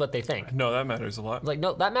telling us what they think? No, that matters a lot. Like,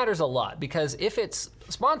 no, that matters a lot, because if it's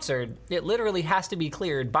sponsored, it literally has to be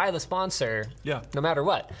cleared by the sponsor, no matter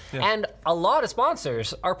what. Yeah. And a lot of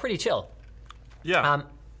sponsors are pretty chill. Yeah.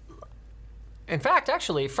 In fact,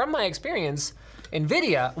 actually, from my experience,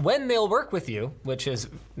 NVIDIA, when they'll work with you, which is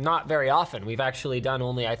not very often, we've actually done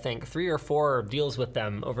only, I think, 3 or 4 deals with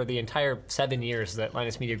them over the entire 7 years that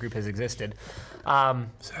Linus Media Group has existed. 7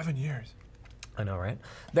 years. I know, right?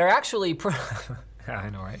 They're actually, I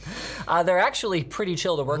know, right? They're actually pretty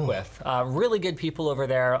chill to work with. Really good people over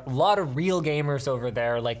there. A lot of real gamers over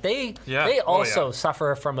there. Like they also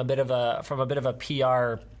suffer from a bit of a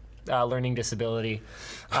PR learning disability,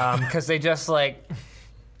 because they just like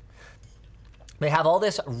they have all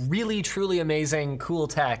this really truly amazing cool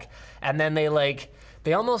tech, and then they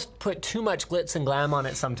almost put too much glitz and glam on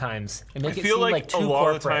it sometimes and make it seem like too a lot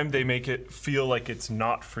corporate. of the time they make it feel like it's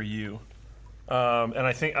not for you. And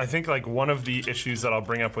I think like one of the issues that I'll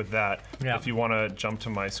bring up with that, if you want to jump to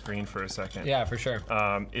my screen for a second, for sure,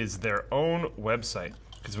 is their own website.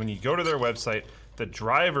 Because when you go to their website, the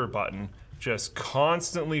driver button just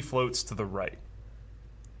constantly floats to the right.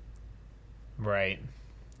 Right.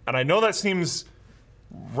 And I know that seems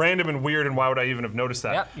random and weird, and why would I even have noticed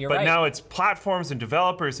that? Yep, you're but right. now it's platforms and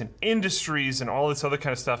developers and industries and all this other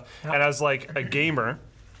kind of stuff. Yep. And as like a gamer,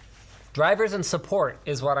 drivers and support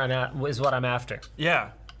is what I'm after. yeah,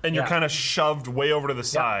 and you're kind of shoved way over to the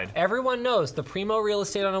side. Everyone knows the primo real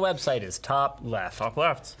estate on a website is top left. Top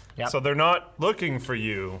left. Yep. So they're not looking for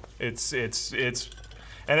you. It's and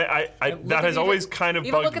that has always kind of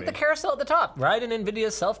bugged me. Even look at the carousel at the top. Ride an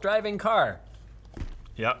NVIDIA self-driving car.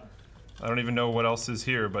 Yep. I don't even know what else is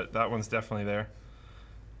here, but that one's definitely there.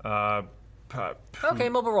 Okay,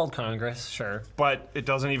 Mobile World Congress, sure. But it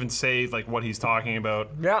doesn't even say like what he's talking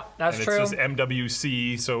about. Yeah, that's and true. It's just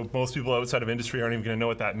MWC, so most people outside of industry aren't even going to know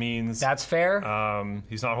what that means. That's fair.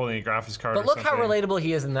 He's not holding a graphics card. But or look something. how relatable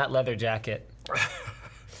he is in that leather jacket.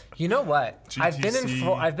 You know what?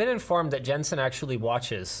 GTC. I've been informed that Jensen actually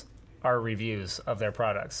watches our reviews of their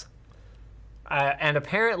products. And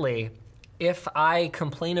apparently, if I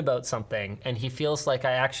complain about something and he feels like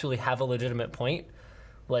I actually have a legitimate point,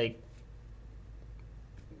 like,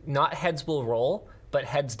 not heads will roll, but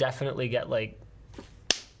heads definitely get, like,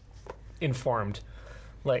 informed.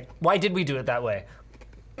 Like, why did we do it that way?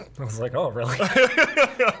 I was like, oh, really?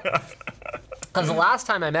 Because the last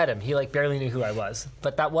time I met him, he, like, barely knew who I was.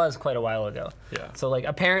 But that was quite a while ago. Yeah. So, like,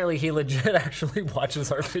 apparently he legit actually watches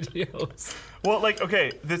our videos. Well, like,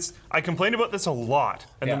 okay, I complained about this a lot,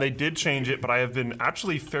 and Yeah. then they did change it, but I have been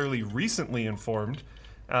actually fairly recently informed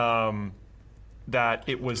that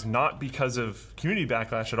it was not because of community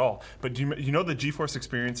backlash at all. But do you know the GeForce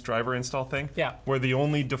Experience driver install thing? Yeah. Where the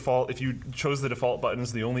only default, if you chose the default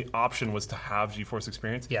buttons, the only option was to have GeForce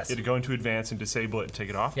Experience. Yes. You had to go into advanced and disable it and take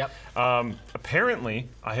it off. Yep. Apparently,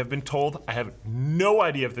 I have been told, I have no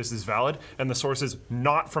idea if this is valid, and the source is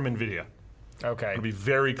not from NVIDIA. Okay. To be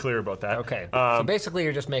very clear about that. Okay. So basically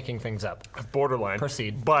you're just making things up. Borderline.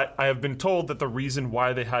 Proceed. But I have been told that the reason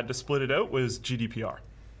why they had to split it out was GDPR.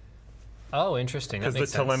 Oh, interesting. Because the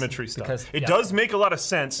telemetry stuff. Because, it does make a lot of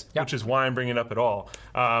sense, Yep. which is why I'm bringing it up at all.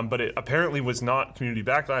 But it apparently was not community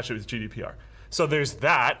backlash, it was GDPR. So there's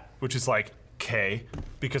that, which is like, okay,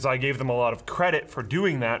 because I gave them a lot of credit for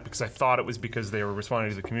doing that because I thought it was because they were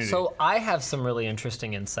responding to the community. So I have some really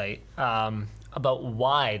interesting insight about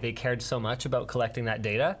why they cared so much about collecting that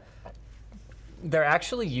data. They're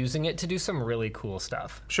actually using it to do some really cool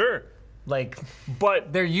stuff. Sure. Like,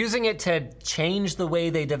 But they're using it to change the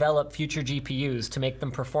way they develop future GPUs to make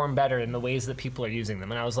them perform better in the ways that people are using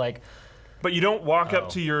them. And I was like, But you don't walk up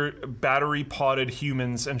to your battery-potted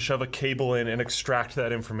humans and shove a cable in and extract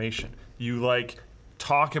that information. You, like,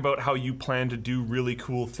 talk about how you plan to do really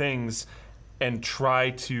cool things and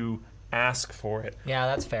try to ask for it. yeah,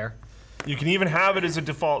 that's fair. You can even have it as a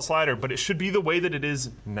default slider, but it should be the way that it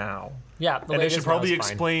is now. Yeah, the And way they it should is now probably is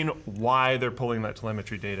fine. explain why they're pulling that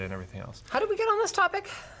telemetry data and everything else. How did we get on this topic?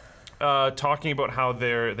 Talking about how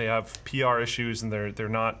they have PR issues and they're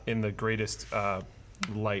not in the greatest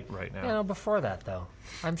light right now. Yeah, no, before that, though.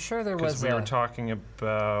 I'm sure there was Because we were talking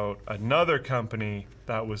about another company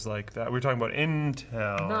that was like that. We were talking about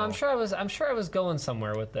Intel. No, I'm sure I was going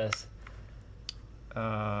somewhere with this.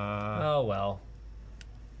 Oh well.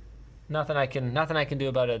 Nothing I can do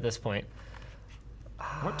about it at this point.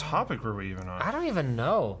 What topic were we even on? I don't even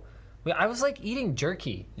know. I was like eating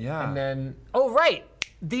jerky. Yeah. And then right,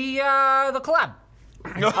 the collab.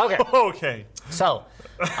 Okay. Okay. So,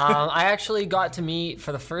 I actually got to meet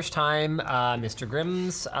for the first time Mr.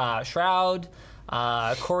 Grimm's, Shroud,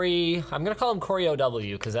 Corey. I'm gonna call him Corey OW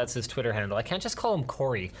because that's his Twitter handle. I can't just call him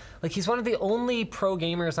Corey. Like, he's one of the only pro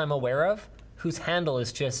gamers I'm aware of whose handle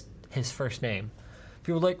is just his first name.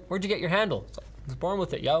 People are like, "Where'd you get your handle?" It's like, I was born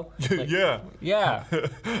with it, yo. Like, Yeah. Yeah.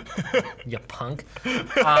 You punk.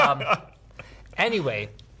 Anyway,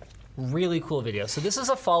 really cool video. So this is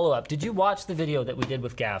a follow-up. Did you watch the video that we did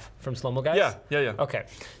with Gav from Slow Mo Guys? Yeah. Okay.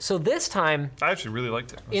 So this time, I actually really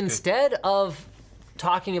liked it. It was good. instead of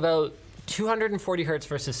talking about 240 hertz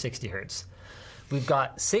versus 60 hertz, we've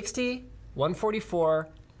got 60, 144,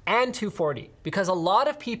 and 240. Because a lot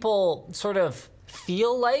of people sort of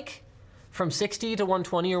feel like from 60 to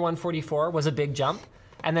 120 or 144 was a big jump,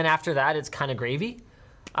 and then after that it's kind of gravy.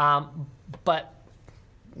 But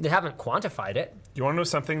they haven't quantified it. You want to know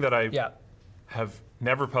something that I Yeah. have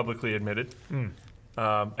never publicly admitted, and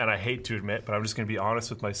I hate to admit, but I'm just going to be honest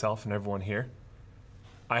with myself and everyone here.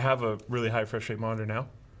 I have a really high refresh rate monitor now.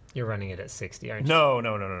 You're running it at 60, aren't you?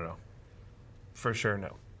 No. For sure,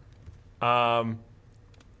 no.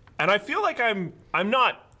 And I feel like I'm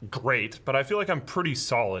not great, but I feel like I'm pretty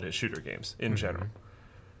solid at shooter games in general.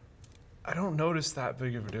 I don't notice that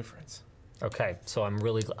big of a difference. Okay, so I'm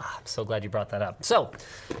so glad you brought that up. So,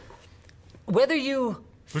 whether you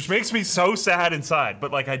Which makes me so sad inside,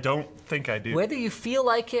 but like I don't think I do. Whether you feel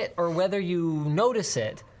like it or whether you notice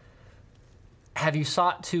it, have you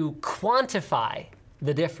sought to quantify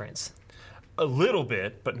the difference? A little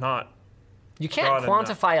bit, but not. You can't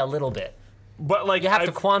quantify a little bit. But like You have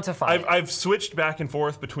to quantify it. I've switched back and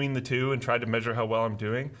forth between the two and tried to measure how well I'm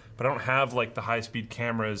doing, but I don't have like the high speed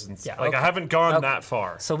cameras and Yeah, like okay. I haven't gone Okay. that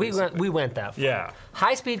far. So we went that far. Yeah.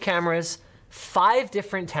 High speed cameras, 5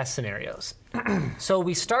 different test scenarios. So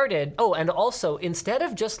we started, and also instead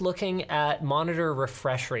of just looking at monitor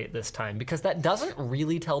refresh rate this time, because that doesn't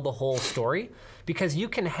really tell the whole story, because you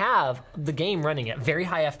can have the game running at very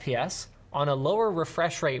high FPS on a lower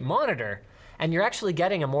refresh rate monitor, and you're actually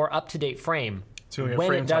getting a more up-to-date frame So we have when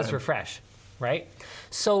frame it does time. refresh, right?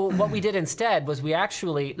 So what we did instead was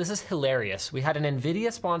this is hilarious. We had an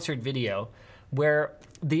NVIDIA-sponsored video where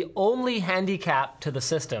the only handicap to the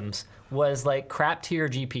systems was like crap tier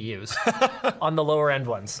GPUs on the lower end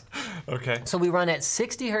ones. Okay. So we run at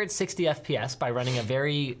 60 hertz, 60 FPS by running a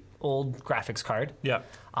very old graphics card. Yeah.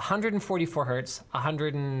 144 hertz,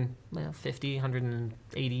 150,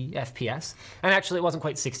 180 FPS. And actually it wasn't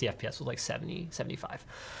quite 60 FPS, it was like 70, 75.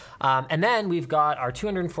 And then we've got our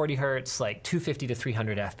 240 hertz, like 250 to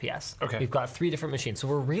 300 FPS. Okay. We've got 3 different machines. So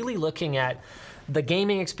we're really looking at the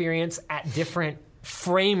gaming experience at different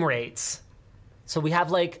frame rates. So we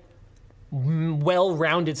have like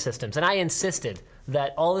well-rounded systems. And I insisted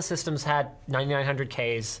that all the systems had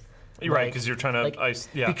 9900Ks. You're right, because you're trying to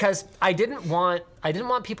yeah. Because I didn't want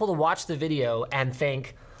people to watch the video and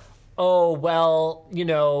think, oh well, you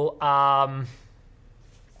know,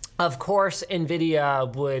 of course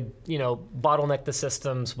NVIDIA would, you know, bottleneck the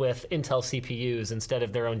systems with Intel CPUs instead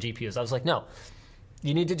of their own GPUs. I was like, no,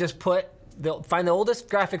 you need to just find the oldest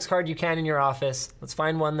graphics card you can in your office. Let's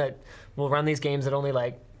find one that will run these games at only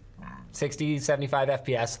like 60, 75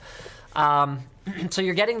 FPS. So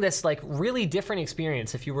you're getting this like really different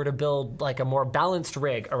experience if you were to build like a more balanced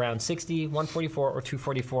rig around 60, 144, or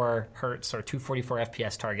 244 hertz or 244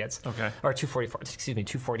 FPS targets. Okay. Or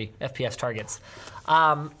 240 FPS targets.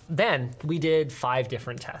 Then we did 5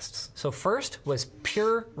 different tests. So first was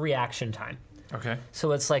pure reaction time. Okay.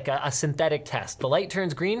 So it's like a synthetic test. The light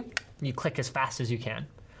turns green, you click as fast as you can.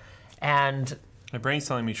 And my brain's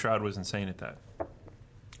telling me Shroud was insane at that.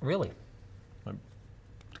 really?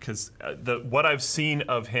 Because what I've seen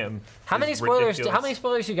of him. How many spoilers? Ridiculous. How many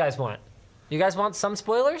spoilers do you guys want? You guys want some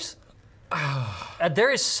spoilers? There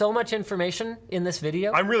is so much information in this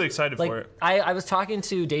video. I'm really excited like, for it. I was talking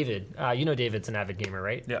to David. You know David's an avid gamer,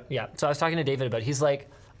 right? Yeah. Yeah. So I was talking to David about it. He's like,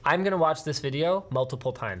 I'm gonna watch this video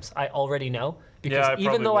multiple times. I already know because I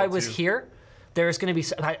even though will I was too. here, there's gonna be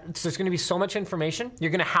so much information. You're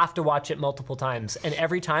gonna have to watch it multiple times, and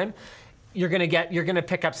every time, you're gonna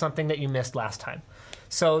pick up something that you missed last time.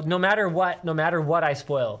 So no matter what I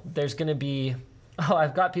spoil, there's gonna be. Oh,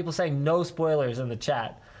 I've got people saying no spoilers in the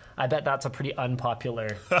chat. I bet that's a pretty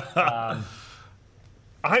unpopular.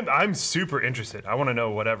 I'm super interested. I want to know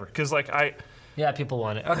whatever because Yeah, people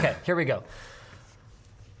want it. Okay, here we go.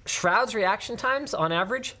 Shroud's reaction times, on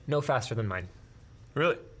average, no faster than mine.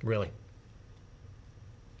 Really.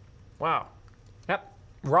 Wow. Yep.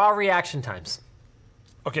 Raw reaction times.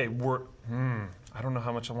 Okay, I don't know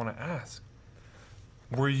how much I want to ask.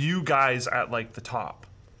 Were you guys at like the top?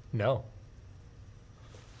 No.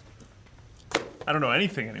 I don't know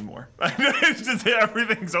anything anymore. It's just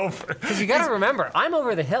everything's over. Because you got to remember, I'm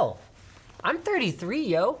over the hill. I'm 33,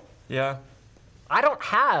 yo. Yeah. I don't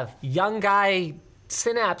have young guy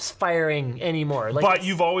synapse firing anymore. Like, But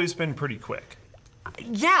you've always been pretty quick.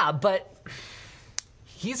 yeah, but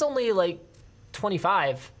he's only like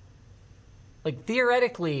 25. Like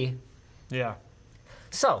theoretically. Yeah.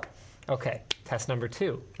 So, okay, test number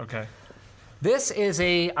 2. Okay. This is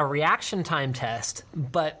a reaction time test,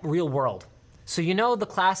 but real world. So you know the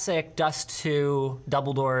classic Dust 2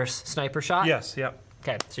 double doors sniper shot? Yes. Yeah.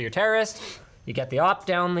 Okay, so you're a terrorist, you get the op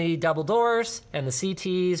down the double doors, and the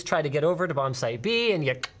CTs try to get over to bomb site B, and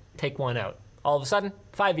you take one out. All of a sudden,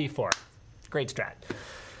 5v4. Great strat.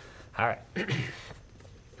 All right.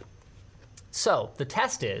 So the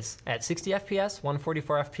test is at 60 FPS,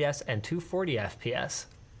 144 FPS, and 240 FPS.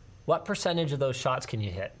 What percentage of those shots can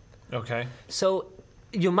you hit? Okay. So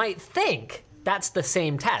you might think that's the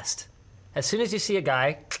same test. As soon as you see a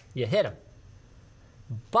guy, you hit him.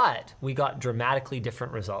 But we got dramatically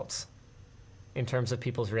different results in terms of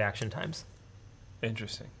people's reaction times.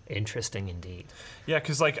 Interesting. Interesting indeed. Yeah,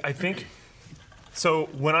 because like I think, so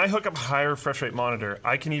when I hook up a higher refresh rate monitor,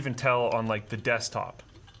 I can even tell on like the desktop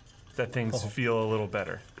that things feel a little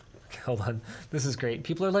better. Hold on, this is great.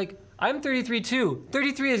 People are like, I'm 33 too.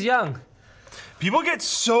 33 is young. People get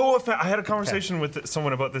so offended. I had a conversation with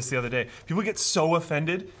someone about this the other day. People get so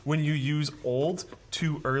offended when you use old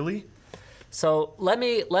too early. So let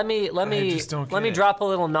me drop a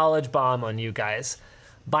little knowledge bomb on you guys.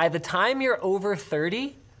 By the time you're over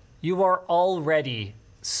 30, you are already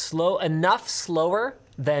slower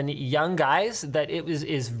than young guys that it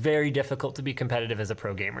is very difficult to be competitive as a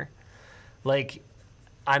pro gamer. Like,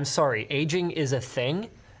 I'm sorry, aging is a thing,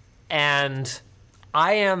 and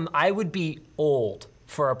I would be old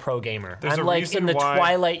for a pro gamer. I'm like in the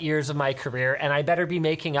twilight years of my career, and I better be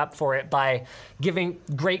making up for it by giving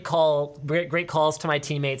great calls to my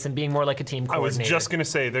teammates and being more like a team coordinator. I was just gonna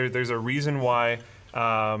say there's a reason why,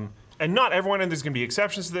 and not everyone, and there's gonna be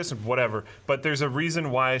exceptions to this and whatever, but there's a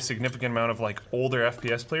reason why a significant amount of like older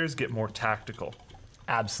FPS players get more tactical.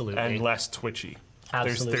 Absolutely. And less twitchy.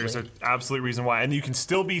 Absolutely. There's an absolute reason why, and you can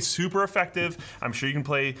still be super effective. I'm sure you can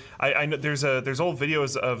play. I know there's old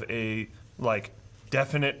videos of a like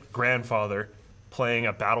definite grandfather playing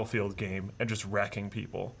a Battlefield game and just wrecking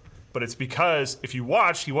people. But it's because if you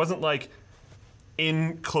watched, he wasn't like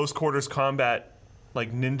in close quarters combat,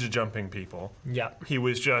 like ninja jumping people. Yeah. He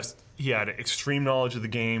had extreme knowledge of the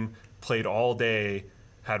game, played all day,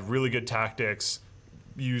 had really good tactics,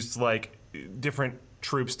 used like different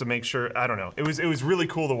troops to make sure. I don't know. It was really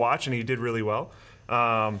cool to watch, and he did really well.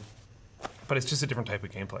 But it's just a different type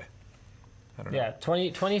of gameplay. I don't know. Yeah,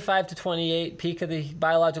 25 to 28, peak of the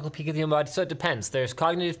biological peak of the human body. So it depends. There's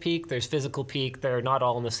cognitive peak, there's physical peak. They're not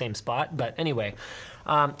all in the same spot. But anyway,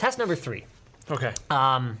 test number 3. Okay.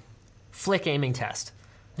 Flick aiming test.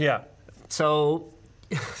 Yeah. So,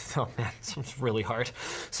 oh man, this one's really hard.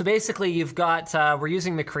 So basically, you've got, we're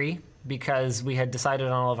using McCree because we had decided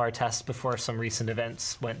on all of our tests before some recent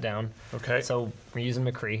events went down. Okay. So we're using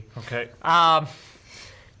McCree. Okay.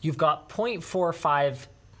 You've got 0.45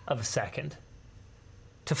 of a second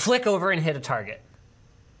to flick over and hit a target.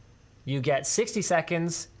 You get 60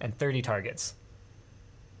 seconds and 30 targets.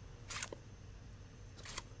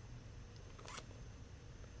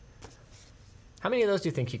 How many of those do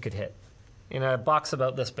you think you could hit in a box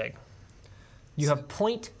about this big? You have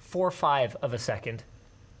 0.45 of a second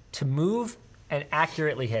to move and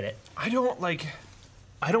accurately hit it. I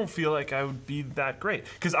don't feel like I would be that great,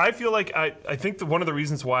 because I feel like I think one of the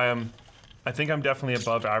reasons why I think I'm definitely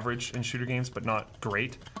above average in shooter games, but not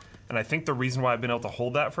great. And I think the reason why I've been able to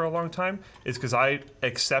hold that for a long time is because I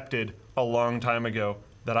accepted a long time ago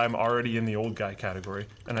that I'm already in the old guy category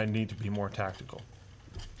and I need to be more tactical.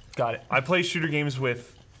 Got it. I play shooter games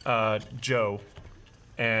with Joe,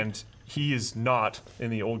 and he is not in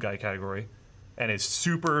the old guy category, and is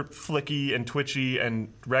super flicky and twitchy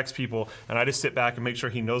and wrecks people, and I just sit back and make sure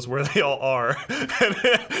he knows where they all are,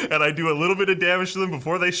 and I do a little bit of damage to them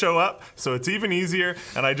before they show up, so it's even easier,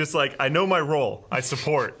 and I know my role, I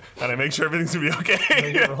support, and I make sure everything's gonna be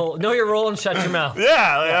okay. Know your role and shut your mouth.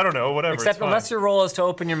 Yeah, I don't know, whatever. Except unless your role is to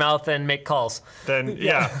open your mouth and make calls. Then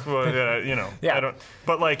well, you know, Yeah. I don't.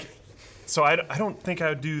 But like, so I don't think I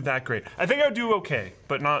would do that great. I think I would do okay,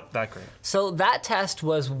 but not that great. So that test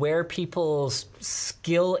was where people's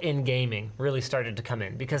skill in gaming really started to come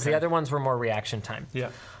in, because the other ones were more reaction time.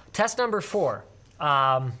 Yeah. Test number 4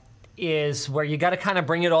 is where you got to kind of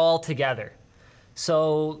bring it all together.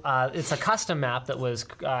 So it's a custom map that was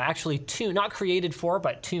actually tuned, not created for,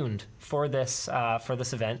 but tuned for this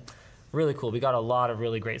event. Really cool. We got a lot of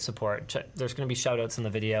really great support. There's going to be shout-outs in the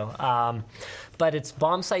video. But it's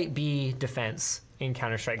bomb site B defense in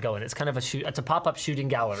Counter-Strike Go, and it's kind of it's a pop-up shooting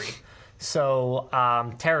gallery. So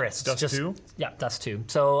terrorists Dust 2? Yeah, Dust 2.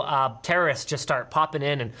 So terrorists just start popping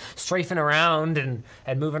in and strafing around and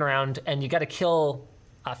moving around, and you got to kill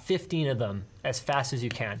 15 of them as fast as you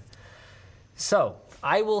can. So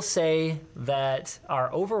I will say that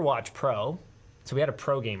our Overwatch Pro, so we had a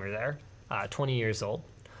pro gamer there, 20 years old.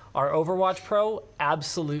 Our Overwatch Pro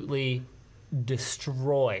absolutely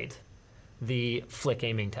destroyed the flick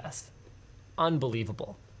aiming test.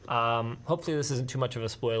 Unbelievable. Hopefully this isn't too much of a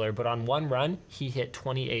spoiler, but on one run, he hit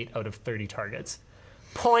 28 out of 30 targets.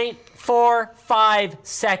 0.45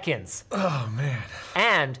 seconds. Oh, man.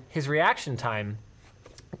 And his reaction time,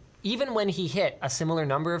 even when he hit a similar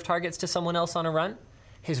number of targets to someone else on a run,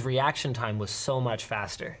 his reaction time was so much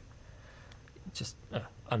faster. Just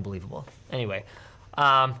unbelievable. Anyway.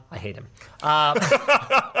 I hate him.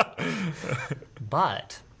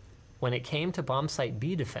 But when it came to bomb site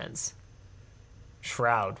B defense,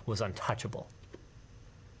 Shroud was untouchable.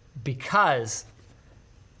 Because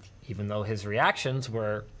even though his reactions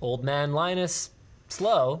were old man Linus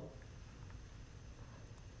slow,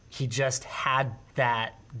 he just had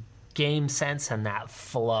that game sense and that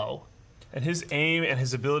flow. And his aim and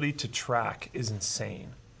his ability to track is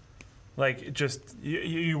insane. Like, just,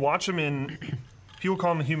 you watch him in... People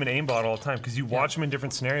call him a human aimbot all the time because you watch him in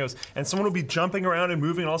different scenarios, and someone will be jumping around and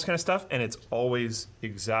moving and all this kind of stuff, and it's always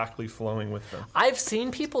exactly flowing with them. I've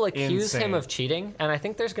seen people accuse him of cheating, and I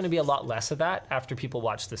think there's going to be a lot less of that after people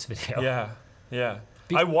watch this video. Yeah.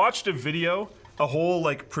 I watched a video, a whole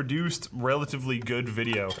like produced, relatively good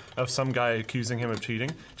video of some guy accusing him of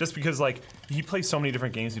cheating, just because like he plays so many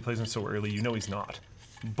different games, he plays them so early, you know he's not.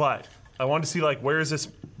 But I wanted to see like where is this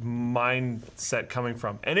mindset coming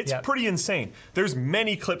from, and it's pretty insane. There's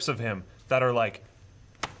many clips of him that are like,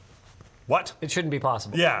 what? It shouldn't be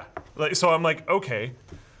possible. Yeah, like so I'm like, okay,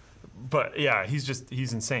 but yeah,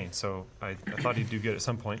 he's insane. So I thought he'd do good at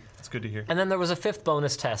some point. It's good to hear. And then there was a 5th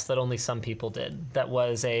bonus test that only some people did. That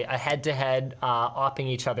was a head-to-head opping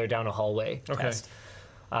each other down a hallway test.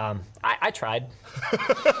 I tried.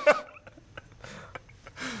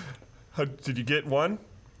 Did you get one?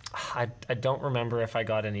 I don't remember if I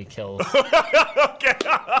got any kills. Okay.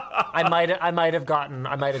 I might have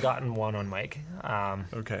gotten one on Mike.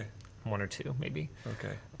 Okay. One or two maybe.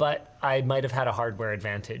 Okay. But I might have had a hardware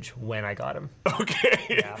advantage when I got him. Okay.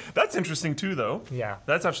 Yeah. That's interesting too, though. Yeah.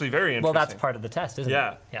 That's actually very interesting. Well, that's part of the test, isn't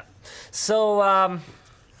Yeah. it? Yeah. So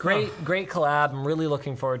great collab. I'm really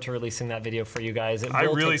looking forward to releasing that video for you guys. It will I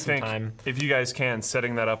really take some think time. if you guys can,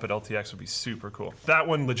 setting that up at LTX would be super cool. That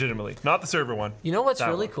one legitimately, not the server one. You know what's that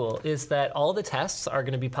really one. cool is that all the tests are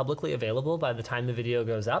going to be publicly available by the time the video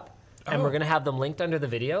goes up. And we're going to have them linked under the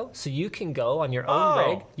video, so you can go on your own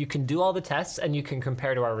rig, you can do all the tests, and you can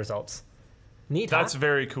compare to our results. Neat, That's huh?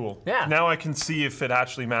 very cool. Yeah. Now I can see if it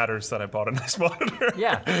actually matters that I bought a nice monitor.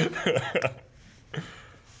 Yeah.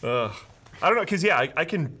 I don't know, because yeah, I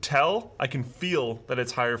can tell, I can feel that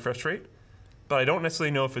it's higher fresh rate, but I don't necessarily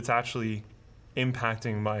know if it's actually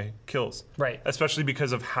impacting my kills. Right. Especially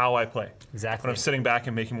because of how I play. Exactly. When I'm sitting back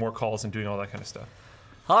and making more calls and doing all that kind of stuff.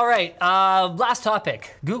 All right, last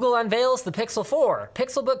topic. Google unveils the Pixel 4,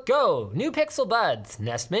 Pixelbook Go, new Pixel Buds,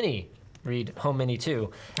 Nest Mini, read Home Mini 2,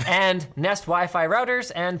 and Nest Wi-Fi routers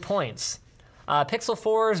and points. Pixel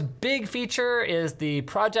 4's big feature is the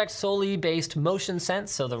Project Soli based motion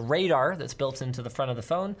sense, so the radar that's built into the front of the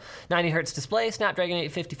phone. 90 hertz display, Snapdragon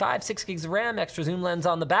 855, 6 gigs of RAM, extra zoom lens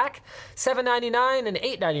on the back, $799 and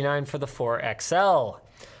 $899 for the 4XL.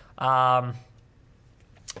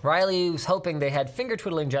 Riley was hoping they had finger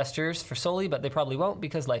twiddling gestures for Soli, but they probably won't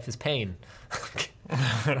because life is pain.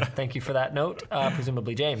 Thank you for that note,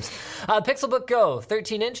 presumably James. Pixelbook Go,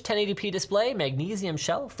 13-inch 1080p display, magnesium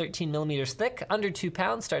shell, 13 millimeters thick, under 2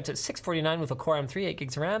 pounds, starts at $649 with a Core M3, 8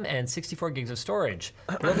 gigs of RAM, and 64 gigs of storage.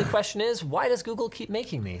 The only question is, why does Google keep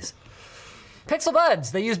making these? Pixel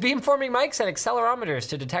Buds, they use beamforming mics and accelerometers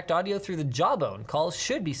to detect audio through the jawbone. Calls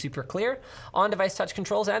should be super clear. On-device touch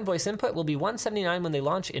controls and voice input will be $179 when they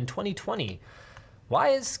launch in 2020. Why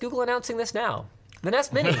is Google announcing this now? The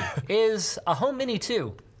Nest Mini is a Home Mini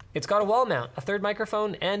 2. It's got a wall mount, a third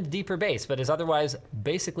microphone, and deeper bass, but is otherwise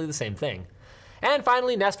basically the same thing. And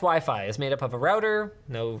finally, Nest Wi-Fi is made up of a router,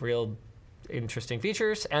 no real interesting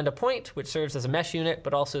features, and a point, which serves as a mesh unit,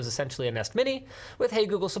 but also is essentially a Nest Mini, with Hey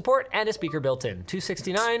Google support and a speaker built in.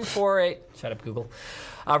 $269 for a, shut up Google,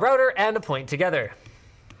 a router and a point together.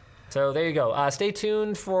 So there you go. Stay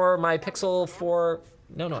tuned for my Pixel 4.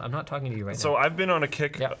 No, I'm not talking to you right now. So I've been on a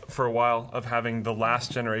kick Yep. for a while of having the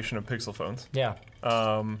last generation of Pixel phones. Yeah.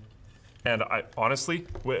 And I honestly,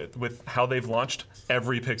 with how they've launched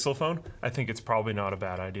every Pixel phone, I think it's probably not a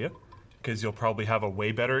bad idea, because you'll probably have a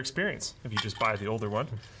way better experience if you just buy the older one.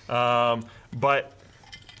 But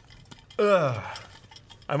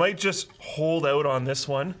I might just hold out on this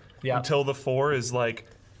one until the 4 is like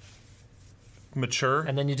mature.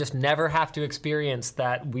 And then you just never have to experience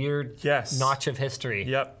that weird notch of history.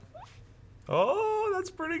 Yep. Oh, that's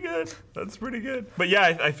pretty good. That's pretty good. But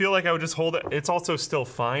yeah, I feel like I would just hold it. It's also still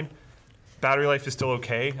fine. Battery life is still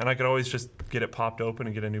okay, and I could always just get it popped open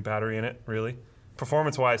and get a new battery in it, really.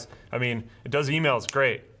 Performance-wise, I mean, it does emails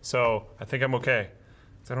great, so I think I'm okay.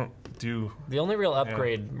 I don't do... The only real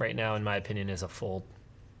upgrade right now, in my opinion, is a Fold.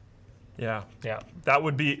 Yeah. Yeah. That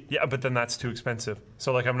would be... Yeah, but then that's too expensive.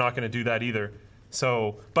 So, like, I'm not going to do that either.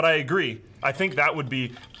 So, but I agree. I think that would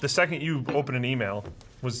be... The second you open an email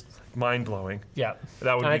was mind-blowing. Yeah.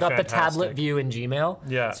 That would and be I got fantastic. the tablet view in Gmail.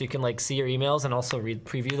 Yeah. So you can, like, see your emails and also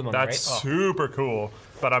preview them on That's the right. super cool,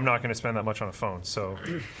 but I'm not going to spend that much on a phone, so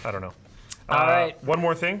I don't know. All right. One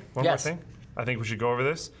more thing. Yes. I think we should go over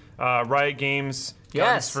this. Riot Games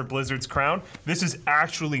guns for Blizzard's crown. This is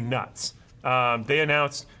actually nuts. They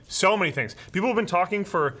announced so many things. People have been talking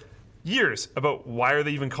for years about why are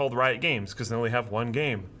they even called Riot Games, because they only have one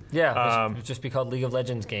game. Yeah, it would just be called League of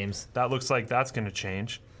Legends games. That looks like that's going to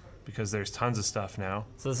change, because there's tons of stuff now.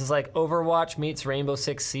 So this is like Overwatch meets Rainbow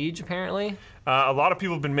Six Siege, apparently? A lot of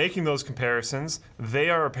people have been making those comparisons. They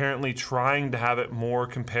are apparently trying to have it more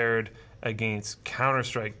compared against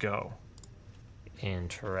Counter-Strike Go.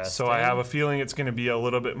 Interesting. So I have a feeling it's going to be a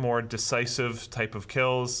little bit more decisive type of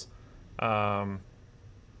kills. That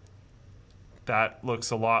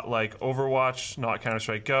looks a lot like Overwatch, not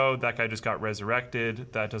Counter-Strike Go. That guy just got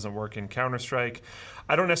resurrected. That doesn't work in Counter-Strike.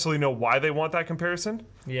 I don't necessarily know why they want that comparison.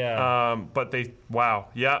 Yeah. But they, wow.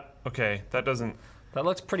 Yeah, okay. That doesn't... That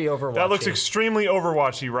looks pretty Overwatchy. That looks extremely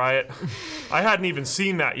Overwatchy, Riot. I hadn't even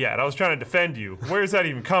seen that yet. I was trying to defend you. Where's that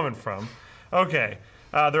even coming from? Okay.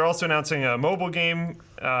 They're also announcing a mobile game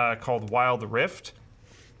called Wild Rift.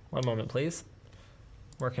 One moment, please.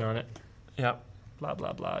 Working on it. Yep. Blah,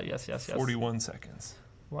 blah, blah. Yes. 41 seconds.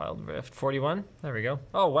 Wild Rift 41. There we go.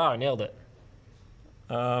 Oh wow, I nailed it.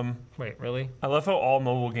 Wait, really? I love how all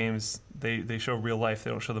mobile games they show real life.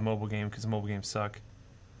 They don't show the mobile game because the mobile games suck.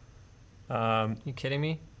 You kidding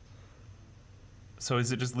me? So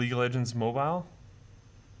is it just League of Legends Mobile?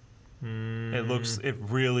 It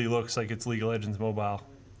really looks like it's League of Legends Mobile.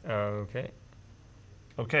 Okay.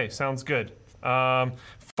 Okay, sounds good.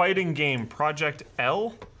 Fighting game Project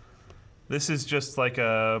L. This is just like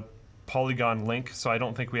a polygon link, so I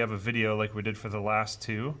don't think we have a video like we did for the last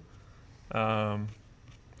two.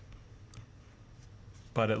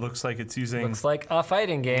 But it looks like it's using Looks like a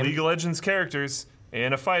fighting game. League of Legends characters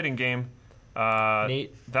in a fighting game.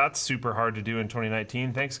 Neat. That's super hard to do in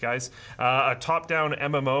 2019. Thanks, guys. A top-down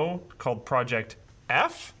MMO called Project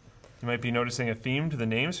F. You might be noticing a theme to the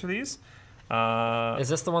names for these. Is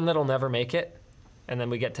this the one that'll never make it? And then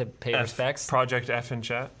we get to pay respects? Project F in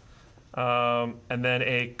chat. And then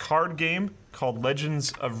a card game called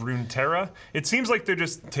Legends of Runeterra. It seems like they're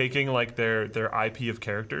just taking like their IP of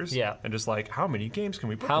characters, and just like, how many games can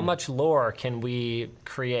we put? How much lore can we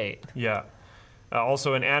create? Yeah.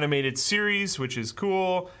 Also an animated series, which is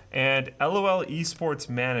cool, and LOL Esports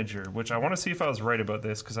Manager, which I want to see if I was right about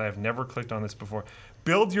this because I have never clicked on this before.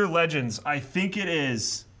 Build Your Legends. I think it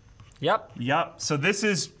is. Yep. So this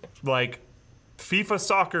is like FIFA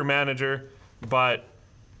Soccer Manager, but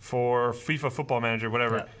for FIFA Football Manager,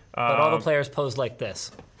 whatever. Yeah. But all the players pose like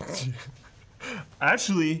this.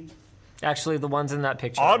 Actually, the ones in that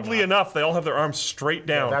picture. Oddly enough, they all have their arms straight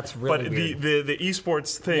down. Yeah, that's really weird. weird. But the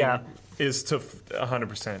esports thing is to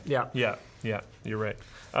 100%. Yeah, you're right.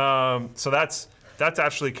 So that's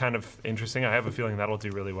actually kind of interesting. I have a feeling that'll do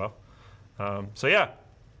really well. So yeah.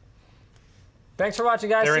 Thanks for watching,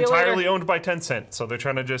 guys. They're See you entirely later. owned by Tencent, so they're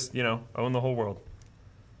trying to just, own the whole world.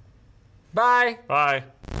 Bye. Bye.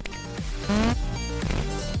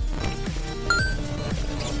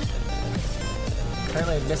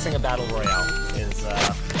 Apparently missing a battle royale is